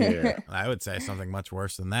leave me here? I would say something much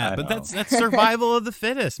worse than that. I But know. that's survival of the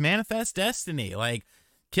fittest, manifest destiny. Like,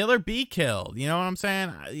 kill or be killed. You know what I'm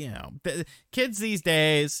saying? Kids these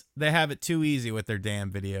days, they have it too easy with their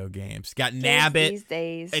damn video games. Got Kids Nabbit. these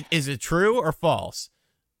days. Is it true or false?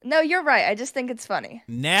 No, you're right. I just think it's funny.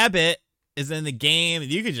 Nabbit is in the game.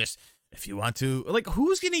 You could just, if you want to, like,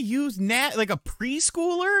 who's gonna use like a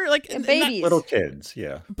preschooler? Like, and that- Babies. Little kids,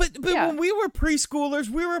 yeah. but Yeah. when we were preschoolers,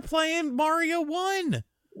 we were playing Mario 1.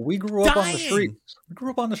 We grew up on the Dying. streets. We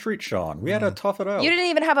grew up on the street, Sean. We had to tough it out. You didn't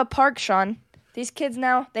even have a park, Sean. These kids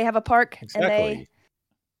now, they have a park, and Exactly.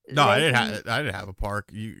 No, I they didn't can- have. I didn't have a park.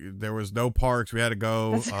 There was no parks. We had to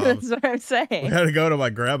go. That's what I'm We saying. had to go to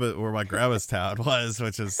where my grandma's town was,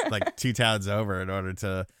 which is like 2 towns over, in order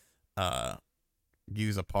to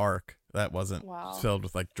use a park that wasn't Wow. filled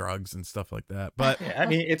with like drugs and stuff like that. But Yeah, I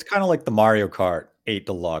mean, it's kind of like the Mario Kart 8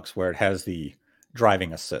 Deluxe, where it has the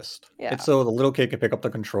driving assist. Yeah. It's so the little kid can pick up the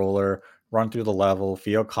controller, run through the level,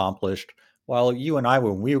 feel accomplished. While you and I,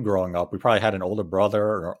 when we were growing up, we probably had an older brother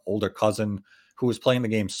or older cousin who was playing the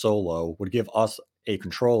game solo, would give us a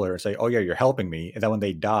controller and say, oh, yeah, you're helping me. And then when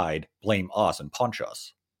they died, blame us and punch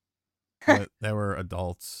us. there were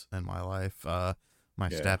adults in my life. My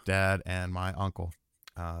Yeah. stepdad and my uncle.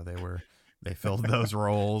 They filled those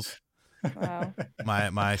roles. Wow.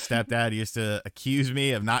 My stepdad used to accuse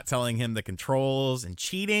me of not telling him the controls and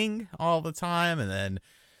cheating all the time, and then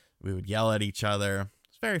we would yell at each other.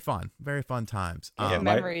 It's very fun. Very fun times. Yeah, What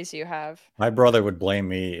memories you have. My brother would blame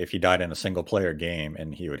me if he died in a single player game,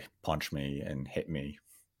 and he would punch me and hit me.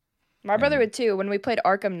 My brother And would too. When we played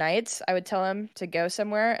Arkham Knights, I would tell him to go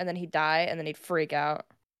somewhere, and then he'd die, and then he'd freak out.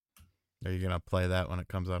 Are you going to play that when it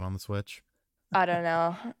comes out on the Switch? I don't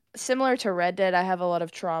know. Similar to Red Dead, I have a lot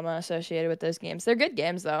of trauma associated with those games. They're good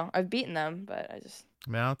games, though. I've beaten them, but I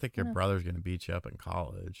I don't think your Yeah. brother's going to beat you up in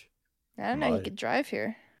college. don't know. He Right. could drive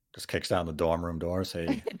here. just kicks down the dorm room door,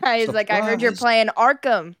 say, He's like, I heard you're "Surprise!" playing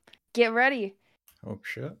Arkham. Get ready. Oh,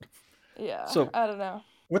 shit. Yeah. So- I don't know.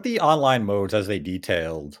 With the online modes, as they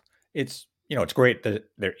detailed, it's it's great that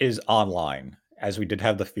there is online, as we did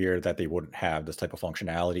have the fear that they wouldn't have this type of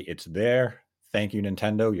functionality. It's there. Thank you,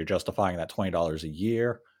 Nintendo. You're justifying that $20 a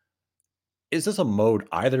year. Is this a mode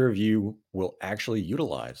either of you will actually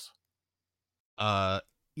utilize?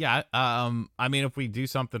 Yeah. I mean, if we do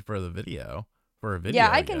something for a video, Yeah,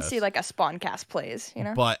 I can guess. see like a Spawncast plays, you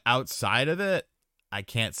know? But outside of it, I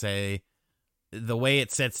can't say. The way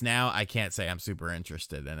it sits now, I can't say I'm super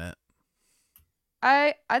interested in it.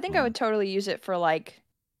 I think I would totally use it for like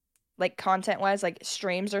content wise, like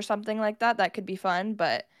streams or something like that. That could be fun,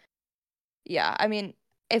 but yeah, I mean,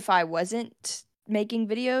 if I wasn't making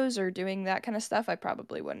videos or doing that kind of stuff, I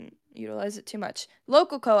probably wouldn't utilize it too much.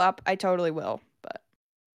 Local co-op, I totally will, but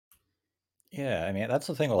Yeah, I mean, that's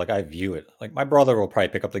the thing. Like, I view it like my brother will probably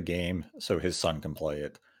pick up the game so his son can play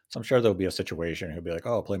it. So I'm sure there'll be a situation he'll be like,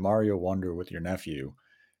 "Oh, play Mario Wonder with your nephew,"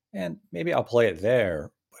 and maybe I'll play it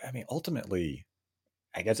there. But I mean, ultimately,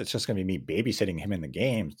 I guess it's just going to be me babysitting him in the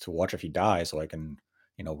game to watch if he dies, so I can,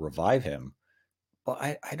 revive him. But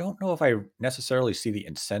I don't know if I necessarily see the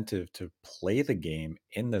incentive to play the game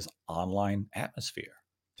in this online atmosphere.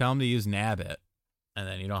 Tell him to use Nabbit, and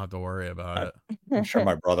then you don't have to worry about it. I'm sure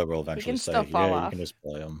my brother will He eventually can say, still fall "Yeah, you off. can just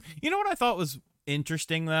play him." You know what I thought was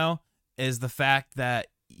interesting, though, is the fact that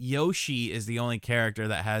Yoshi is the only character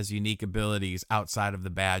that has unique abilities outside of the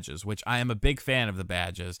badges, which I am a big fan of the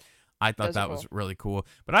badges. I thought Those that are was cool. really cool.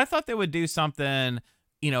 But I thought they would do something,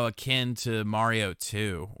 akin to Mario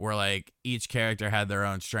 2, where like each character had their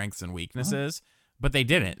own strengths and weaknesses, but they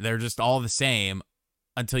didn't. They're just all the same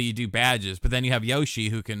until you do badges. But then you have Yoshi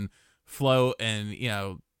who can float and,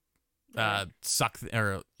 suck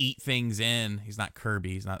or eat things in. He's not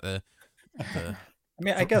Kirby. He's not the I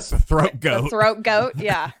mean, I guess the throat The goat. throat goat,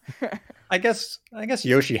 yeah. I guess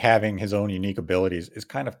Yoshi having his own unique abilities is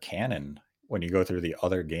kind of canon when you go through the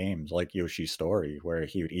other games, like Yoshi's Story, where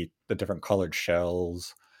he would eat the different colored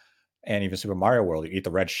shells, and even Super Mario World, you eat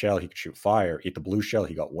the red shell, he could shoot fire. Eat the blue shell,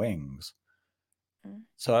 he got wings. Mm.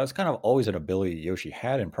 So that's kind of always an ability Yoshi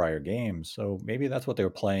had in prior games. So maybe that's what they were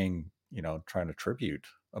playing, trying to tribute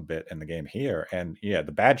a bit in the game here. And yeah,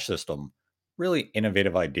 the badge system, really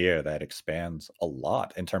innovative idea that expands a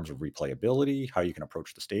lot in terms of replayability, how you can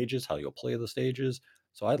approach the stages, how you'll play the stages.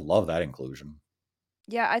 So I love that inclusion.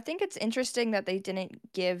 Yeah, I think it's interesting that they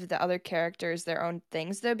didn't give the other characters their own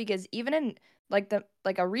things though, because even in like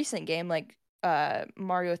a recent game like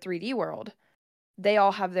Mario 3D World, they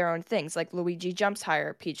all have their own things. Like Luigi jumps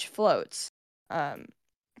higher, Peach floats,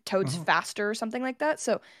 Toad's Mhm. faster or something like that.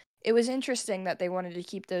 So it was interesting that they wanted to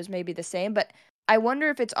keep those maybe the same, but I wonder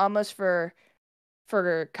if it's almost for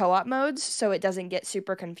co-op modes so it doesn't get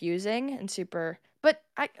super confusing and super. But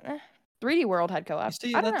 3D World had You co-op.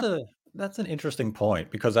 see, I don't know. that's an interesting point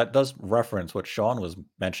because that does reference what Sean was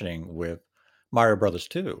mentioning with Mario Brothers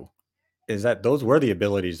 2. Is that those were the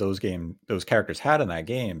abilities those characters had in that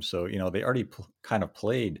game. So, they already kind of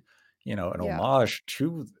played, an Yeah. homage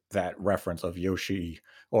to that reference of Yoshi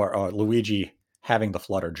or Luigi having the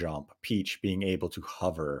flutter jump, Peach being able to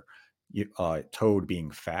hover, Toad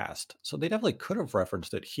being fast. So they definitely could have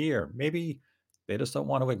referenced it here. Maybe they just don't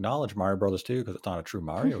want to acknowledge Mario Brothers 2 because it's not a true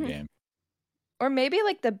Mario game. Or maybe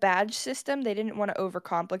like the badge system, they didn't want to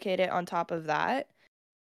overcomplicate it on top of that.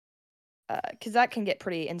 Because that can get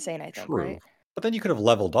pretty insane, I think, True. right? But then you could have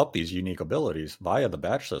leveled up these unique abilities via the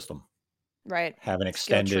badge system. Right. Have an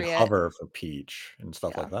Skill extended tree it. hover for Peach and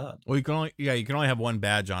stuff Yeah. like that. Well, you can only have one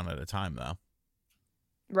badge on at a time, though.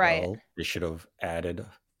 Right. Well, they should have added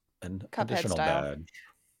an Cuphead additional style. badge.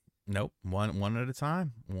 Nope, one at a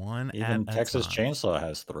time. One Even at Texas a time. Chainsaw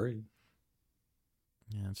has 3.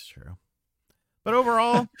 Yeah, that's true. But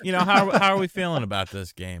overall, how are we feeling about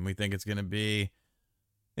this game? We think it's going to be,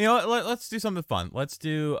 let's do something fun. Let's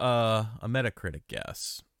do a Metacritic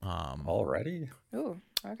guess. Already? Ooh,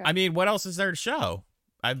 okay. I mean, what else is there to show?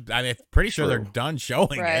 I'm pretty sure they're True. done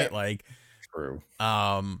showing Right. it. Like, True.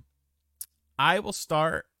 I will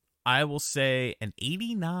start. I will say an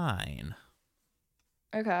 89.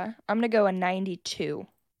 Okay. I'm going to go a 92.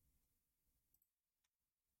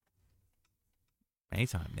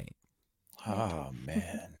 Anytime, Nate. Oh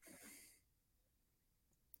man.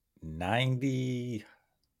 90.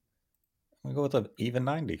 I'm gonna go with an even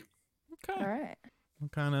 90. Okay. All right.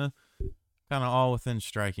 Kind of all within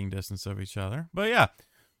striking distance of each other. But yeah,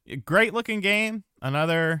 great looking game.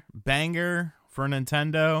 Another banger for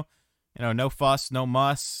Nintendo. You know, no fuss, no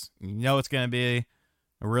muss. You know it's going to be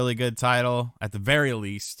a really good title. At the very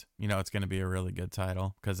least, you know it's going to be a really good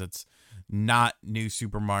title because it's not New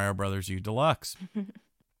Super Mario Brothers U Deluxe.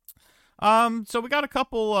 So we got a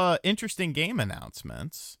couple interesting game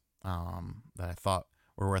announcements that I thought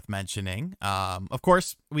were worth mentioning. Of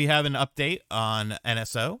course, we have an update on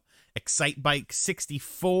NSO. Excitebike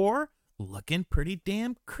 64 looking pretty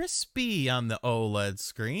damn crispy on the OLED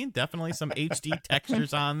screen. Definitely some HD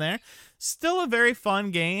textures on there. Still a very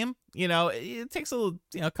fun game. You know, it takes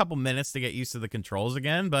a couple minutes to get used to the controls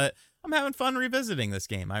again, but I'm having fun revisiting this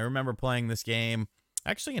game. I remember playing this game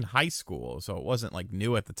actually in high school, so it wasn't like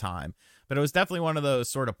new at the time, but it was definitely one of those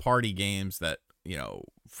sort of party games that, you know,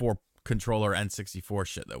 for controller N64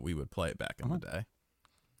 shit that we would play back in the day.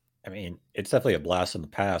 I mean, it's definitely a blast in the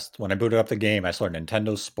past. When I booted up the game, I saw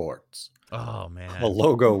Nintendo Sports. Oh, man. A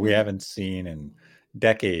logo we haven't seen in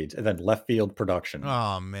decades, and then Left Field Production.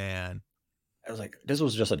 Oh, man. I was like, this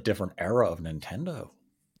was just a different era of Nintendo.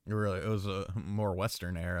 It was a more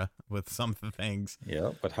Western era with some of the things.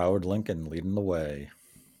 Yeah, but Howard Lincoln leading the way.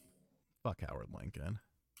 Fuck Howard Lincoln.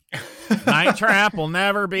 Night Trap will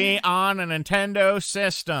never be on a Nintendo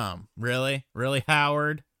system. Really? Really,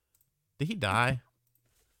 Howard? Did he die?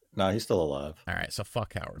 No, he's still alive. All right, so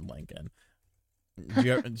fuck Howard Lincoln.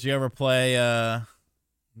 Did you ever play? I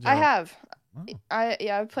have. Oh.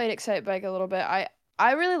 I've played Excitebike a little bit.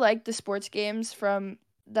 I really like the sports games from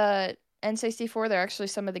the N64. They're actually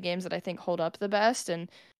some of the games that I think hold up the best,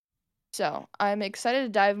 and so I'm excited to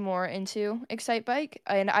dive more into Excitebike.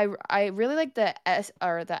 And I really like the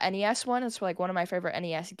NES one. It's like one of my favorite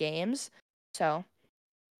NES games. So,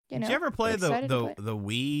 did you ever play the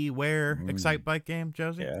WiiWare Excitebike game,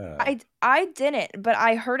 Josie? Yeah. I didn't, but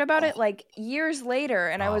I heard about it like years later,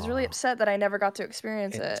 and I was really upset that I never got to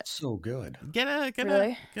experience it. It's so good. Get an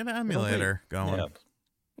emulator going. Yeah.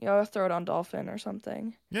 You know, throw it on Dolphin or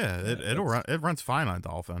something. Yeah, it'll run. It runs fine on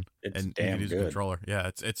Dolphin. It's and damn you can use good. a controller. Yeah,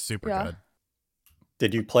 it's super good.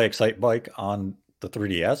 Did you play Excitebike on the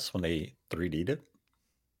 3DS when they 3D'd it?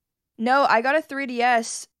 No, I got a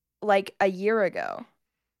 3DS like a year ago.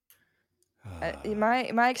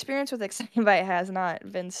 My experience with Excitebike has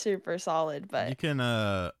not been super solid, but you can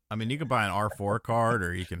you can buy an R4 card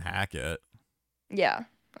or you can hack it. Yeah,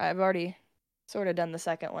 I've already sort of done the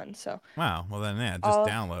second one, so. Wow, well then just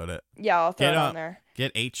download it. Yeah, I'll throw it on there.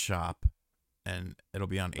 Get HShop, and it'll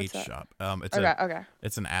be on HShop.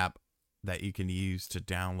 It's an app that you can use to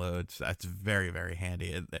download. So that's very, very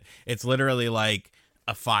handy. It's literally like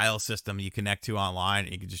a file system you connect to online,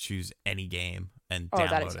 and you can just choose any game and download it.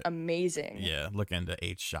 That is amazing. Yeah, look into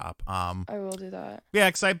HShop. I will do that.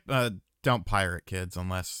 Yeah, don't pirate, kids,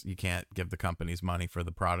 unless you can't give the companies money for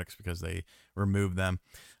the products because they remove them.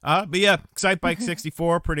 But yeah, Excitebike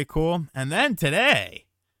 64, pretty cool. And then today,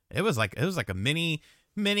 it was like a mini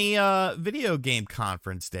video game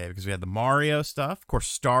conference day because we had the Mario stuff. Of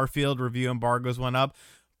course, Starfield review embargoes went up,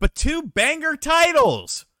 but 2 banger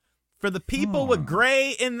titles for the people with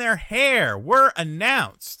gray in their hair were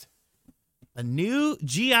announced. A new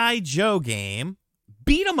G.I. Joe game,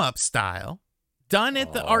 beat 'em up style, done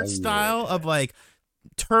at the art style of like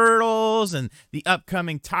Turtles and the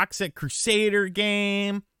upcoming Toxic Crusader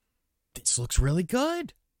game. This looks really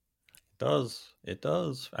good. It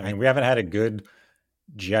does. I mean, we haven't had a good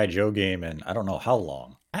G.I. Joe game in I don't know how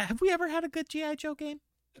long. Have we ever had a good G.I. Joe game?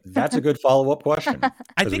 That's a good follow-up question.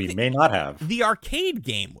 I think we may not have. The arcade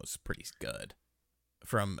game was pretty good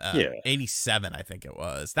from 87, I think it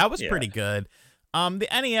was. That was pretty good. The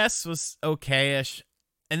NES was okay-ish.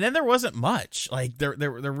 And then there wasn't much. Like there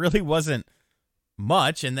really wasn't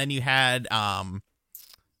much. And then you had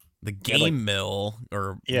the Game Mill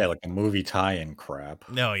like a movie tie-in crap.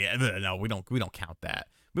 No, we don't count that.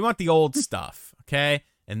 We want the old stuff, okay?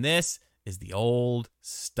 And this is the old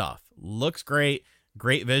stuff. Looks great,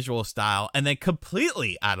 great visual style, and then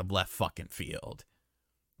completely out of left fucking field.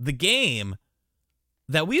 The game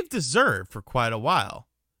that we've deserved for quite a while.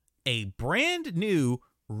 A brand new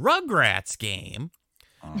Rugrats game.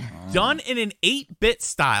 Done in an 8-bit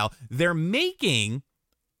style. They're making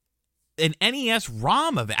an NES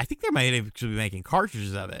ROM of it. I think they might actually be making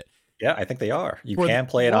cartridges of it. Yeah, I think they are. You can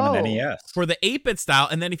play it on an NES. For the 8-bit style,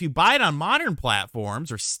 and then if you buy it on modern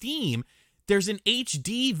platforms or Steam, there's an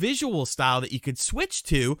HD visual style that you could switch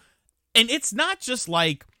to, and it's not just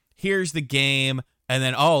like, here's the game, And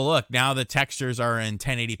then, oh, look, now the textures are in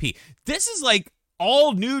 1080p. This is like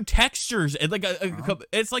all new textures. It's like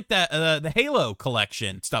it's like the Halo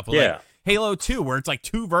collection stuff. Yeah. Like Halo 2, where it's like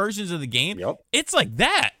 2 versions of the game. Yep. It's like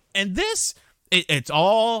that. And this, it's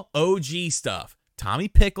all OG stuff. Tommy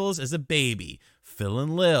Pickles is a baby. Phil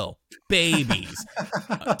and Lil, babies.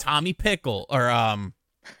 Tommy Pickle, or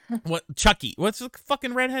what? Chucky. What's the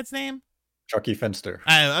fucking redhead's name? Chucky Finster.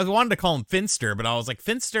 I wanted to call him Finster, but I was like,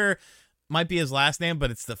 Finster might be his last name,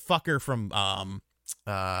 but it's the fucker from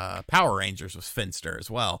Power Rangers was Finster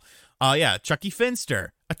as well. Yeah, Chucky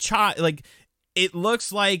Finster. A child, like, it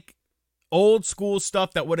looks like old school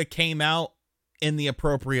stuff that would have came out in the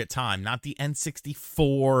appropriate time, not the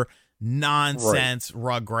N64 nonsense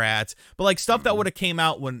Rugrats, but like stuff that would have came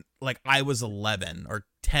out when like I was 11 or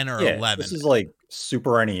 10 or 11. This is like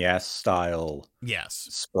Super NES style Yes.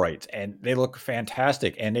 sprites, and they look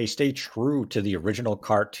fantastic, and they stay true to the original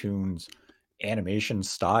cartoons animation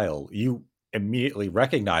style. You immediately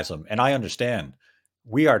recognize them, and I understand.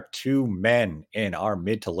 We are 2 men in our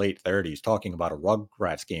mid to late 30s talking about a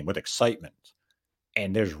Rugrats game with excitement,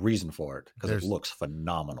 and there's reason for it because it looks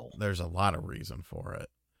phenomenal. There's a lot of reason for it.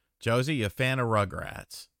 Josie, you a fan of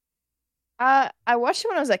Rugrats? I watched it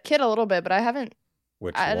when I was a kid a little bit, but I haven't.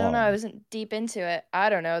 I don't know. I one? wasn't deep into it. I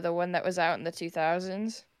don't know, the one that was out in the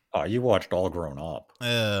 2000s. Oh, you watched All Grown Up.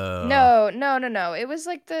 No. It was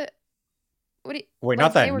like the. What do you, Wait, like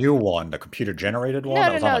not that they were- new one, the computer generated one.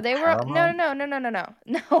 that was on, No. like, They were Paramount?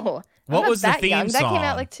 no. What was the that young. theme That came out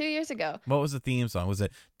song? like 2 years ago. What was the theme song? Was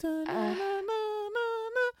it?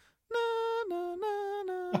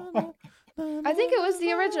 I think it was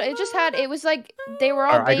the original. It was like they were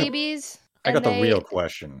all Alright, babies. I got and the real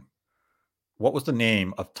question. What was the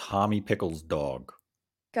name of Tommy Pickles' dog?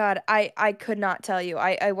 God, I could not tell you.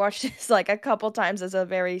 I watched this like a couple times as a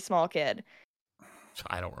very small kid.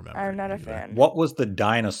 I don't remember. I'm not a either. fan. What was the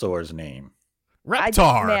dinosaur's name?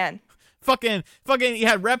 Reptar. Man, Fucking. You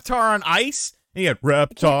had Reptar on ice. And you had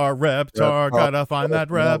Reptar. Reptar, Gotta find that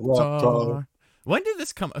Reptar. Reptar. When did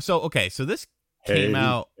this come? So this came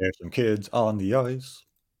out. There's some kids on the ice.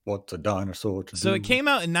 What's a dinosaur to do? So it came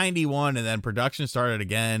out in 91, and then production started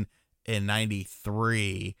again in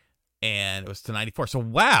 93, and it was to 94. So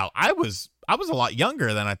wow, I was a lot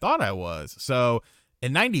younger than I thought I was. So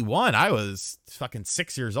in 91, I was fucking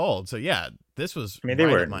 6 years old. So yeah, this was. I mean, they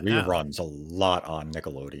right were up in my alley. reruns a lot on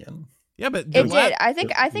Nickelodeon. Yeah, but it did. I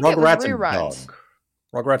think it was Rugrats and reruns. Doug.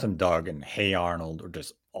 Rugrats and Doug and Hey Arnold were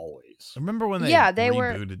just always. Remember when they they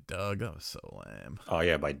were- rebooted Doug? That was so lame. Oh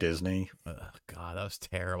yeah, by Disney. Ugh, God, that was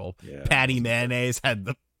terrible. Yeah. Patty Mayonnaise had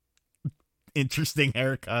the interesting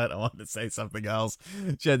haircut. I wanted to say something else.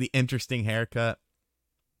 She had the interesting haircut.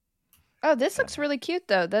 Oh, this looks really cute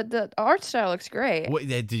though. The art style looks great. What,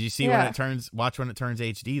 did you see when Yeah. it turns? Watch when it turns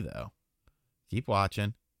HD though. Keep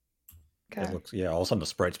watching. Okay. It looks, all of a sudden the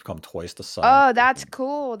sprites become twice the size. Oh, that's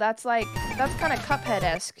cool. That's kind of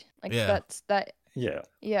Cuphead-esque. Like Yeah. that's that. Yeah,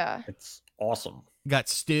 Yeah. it's awesome. Got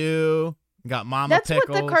Stu. Got Mama That's Pickles.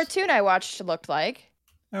 what the cartoon I watched looked like.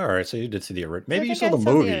 All right, so you did see the original. Maybe you think saw I the saw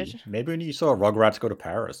the movie. original. Maybe when you saw Rugrats Go to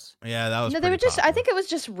Paris. Yeah, that was. No, they were pretty just. I popular. think it was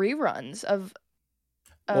just reruns of.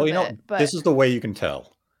 Well, you know, it, but this is the way you can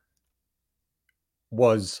tell.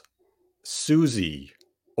 Was Susie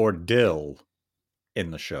or Dill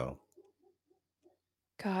in the show?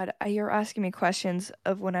 God, you're asking me questions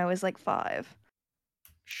of when I was like 5.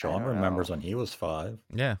 Sean don't remembers know. when he was 5.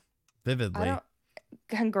 Yeah, I vividly. don't.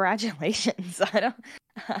 Congratulations. I don't.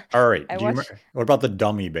 All right. I do you watched- what about the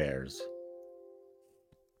Dummy Bears?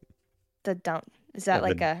 The dump. Is that Yeah,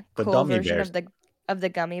 like a the cool Dummy version Bears. of the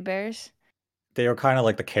gummy bears? They are kind of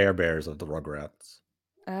like the Care Bears of the Rugrats.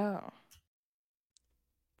 Oh.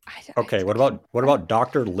 Okay, what about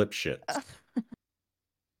Dr. Lipshits?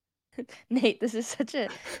 Nate? This is such a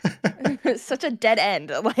such a dead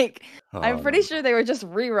end. Like I'm Oh, pretty no. sure they were just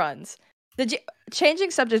reruns.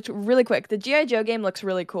 Changing subject really quick. The G.I. Joe game looks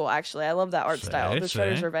really cool. Actually, I love that art style. The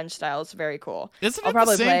Shredder's see. Revenge style is very cool. Isn't I'll it the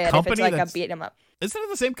probably same play it if company it's like a that's- beat 'em up. Isn't it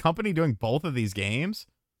the same company doing both of these games?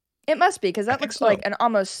 It must be because I that think looks so. like an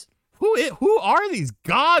almost. Who are these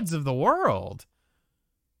gods of the world?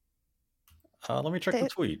 Let me check They- the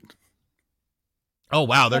tweet. Oh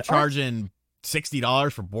wow, they're What art- charging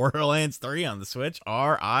 $60 for Borderlands 3 on the Switch.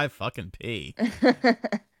 R-I-fucking-P.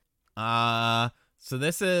 So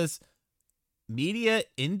this is Media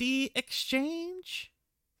Indie Exchange,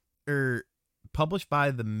 or published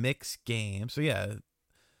by the Mix Game. So yeah,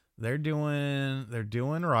 they're doing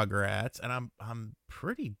Rugrats, and I'm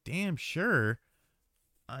pretty damn sure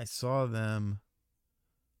I saw them,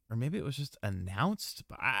 or maybe it was just announced.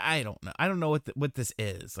 But I don't know. I don't know what this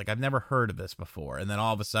is. Like I've never heard of this before, and then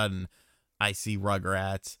all of a sudden, I see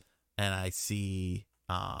Rugrats, and I see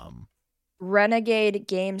Renegade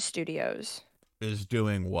Game Studios. is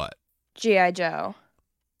doing what? G.I. Joe.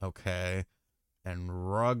 Okay. And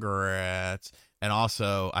Rugrats. And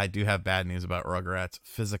also, I do have bad news about Rugrats.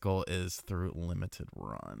 Physical is through limited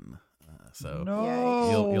run. So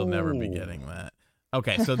you'll never be getting that.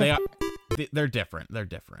 Okay, so they're different. They're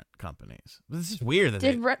different companies. This is weird that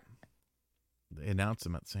they announced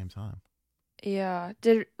them at the same time. Yeah.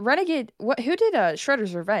 Did Renegade who did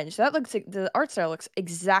Shredder's Revenge? That looks like the art style looks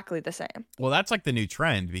exactly the same. Well, that's like the new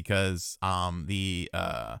trend because the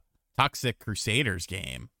Toxic Crusaders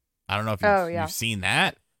game. I don't know if you've seen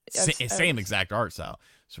that. Same exact art style.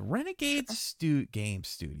 So Renegade Game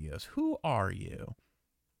Studios. Who are you?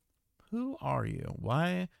 Who are you?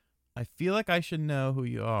 Why? I feel like I should know who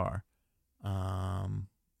you are.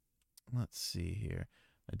 Let's see here.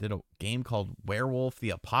 I did a game called Werewolf the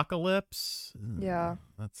Apocalypse. Yeah.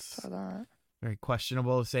 That's that. very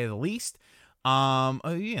questionable to say the least.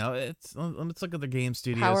 Let's look at the game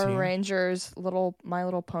studios Power here. Rangers, My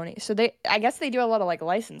Little Pony. So I guess they do a lot of like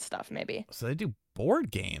licensed stuff maybe. So they do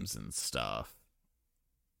board games and stuff.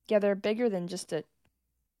 Yeah, they're bigger than just a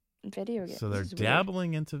video game. So they're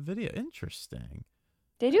dabbling into video. Interesting.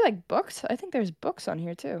 They do like books. I think there's books on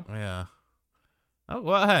here too. Yeah. Oh,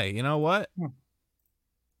 well, hey, you know what?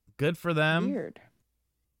 Good for them. Weird.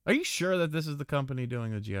 Are you sure that this is the company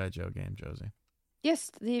doing the G.I. Joe game, Josie?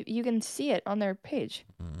 Yes, you can see it on their page.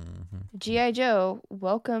 Mm-hmm. G.I. Joe,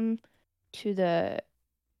 welcome to the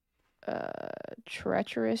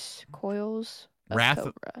treacherous coils of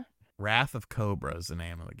Cobra. Wrath of Cobra is the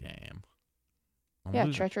name of the game.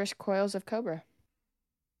 Treacherous coils of Cobra.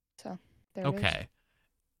 So, there it is. Okay.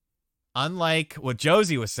 Unlike what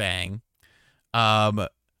Josie was saying,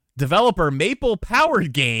 developer Maple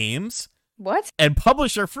Powered Games What? and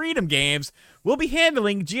publisher Freedom Games will be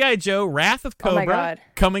handling G.I. Joe Wrath of Cobra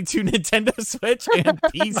coming to Nintendo Switch and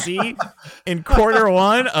PC in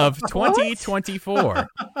Q1 of 2024.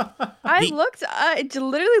 I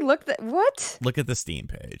literally looked at what? Look at the Steam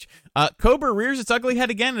page. Cobra rears its ugly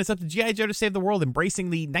head again, and it's up to G.I. Joe to save the world,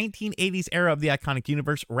 embracing the 1980s era of the iconic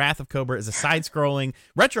universe. Wrath of Cobra is a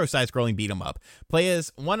retro side-scrolling beat-em-up. Play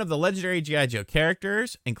as one of the legendary G.I. Joe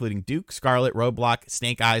characters, including Duke, Scarlet, Roadblock,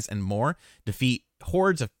 Snake Eyes, and more. Defeat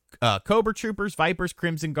hordes of Cobra Troopers, Vipers,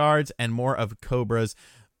 Crimson Guards, and more of Cobra's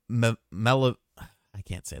I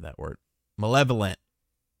can't say that word. Malevolent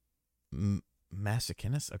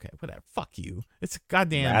masochist? Okay, whatever. Fuck you. It's a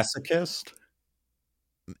goddamn masochist.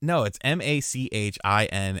 No, it's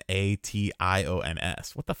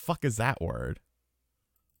MACHINATIONS. What the fuck is that word?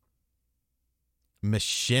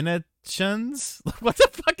 Machinations? What the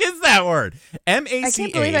fuck is that word? MACH. I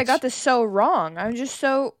can't believe I got this so wrong.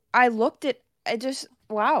 I looked at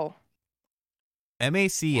wow.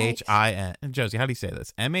 MACHIN. Josie, how do you say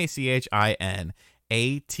this? MACHINATINOS.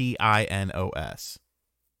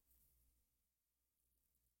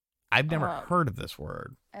 I've never heard of this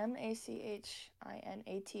word.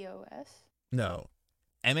 MACHINATOS? No.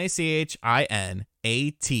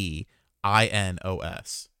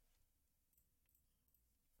 MACHINATINOS.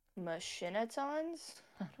 Machinatons?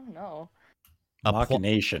 I don't know.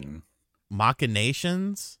 Machination.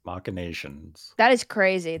 Machinations? Machinations. That is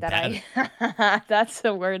crazy. That's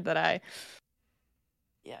the word that I.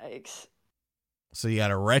 Yikes. So you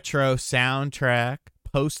got a retro soundtrack,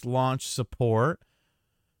 post-launch support.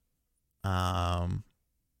 I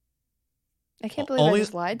can't believe I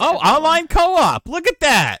just lied. Oh, online co-op. Look at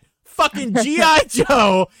that. Fucking G.I.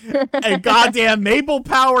 Joe and goddamn Maple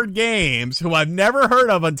Powered Games, who I've never heard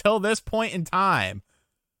of until this point in time.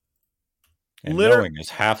 And knowing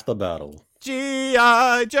is half the battle.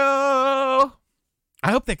 G.I. Joe.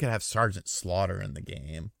 I hope they could have Sergeant Slaughter in the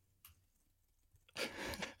game.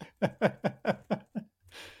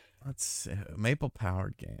 Let's see. Maple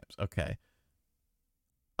Powered Games. Okay.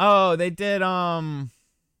 Oh, they did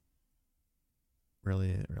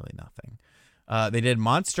really nothing. They did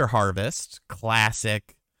Monster Harvest,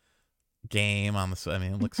 classic game on the. I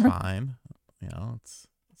mean, it looks fine. You know, it's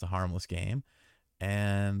a harmless game,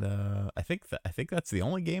 and I think that's the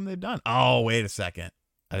only game they've done. Oh, wait a second,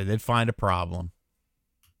 I did find a problem.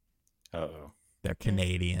 Uh-oh. They're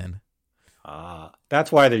Canadian.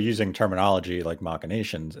 That's why they're using terminology like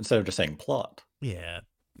machinations instead of just saying plot. Yeah.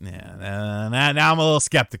 Now I'm a little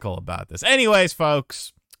skeptical about this. Anyways,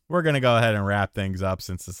 folks, we're going to go ahead and wrap things up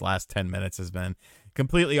since this last 10 minutes has been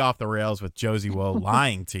completely off the rails with Josie Woe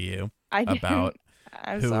lying to you about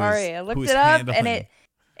I'm sorry. I looked it up and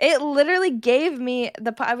it literally gave me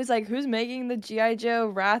I was like, who's making the G.I. Joe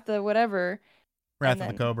Wrath of whatever? Wrath of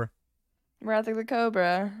the Cobra. Wrath of the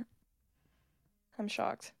Cobra. I'm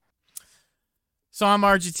shocked. So I'm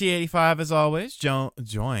RGT85 as always,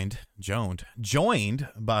 joined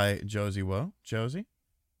by Josie Woe. Josie,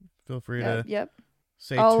 feel free to Yep.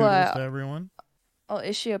 say I'll, toodles to everyone. I'll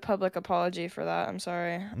issue a public apology for that. I'm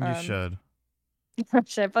sorry. You should.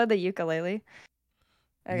 Should I play the ukulele?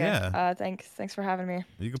 Okay. Yeah. Thanks for having me.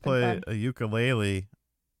 You could been play fun. a ukulele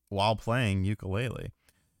while playing ukulele.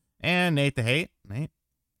 And Nate the Hate. Nate.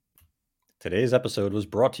 Today's episode was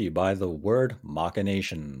brought to you by the Word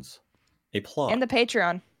Machinations, a plot. And the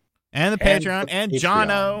Patreon. And the And Patreon. the And Patreon.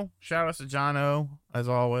 Jono. Shout out to Jono, as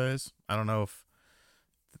always. I don't know if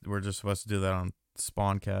we're just supposed to do that on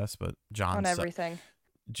Spawncast, but On everything.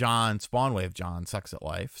 Spawnwave John sucks at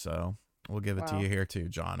life, so we'll give it to Wow. you here too,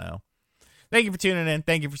 Jono. Thank you for tuning in.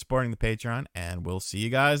 Thank you for supporting the Patreon, and we'll see you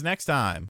guys next time.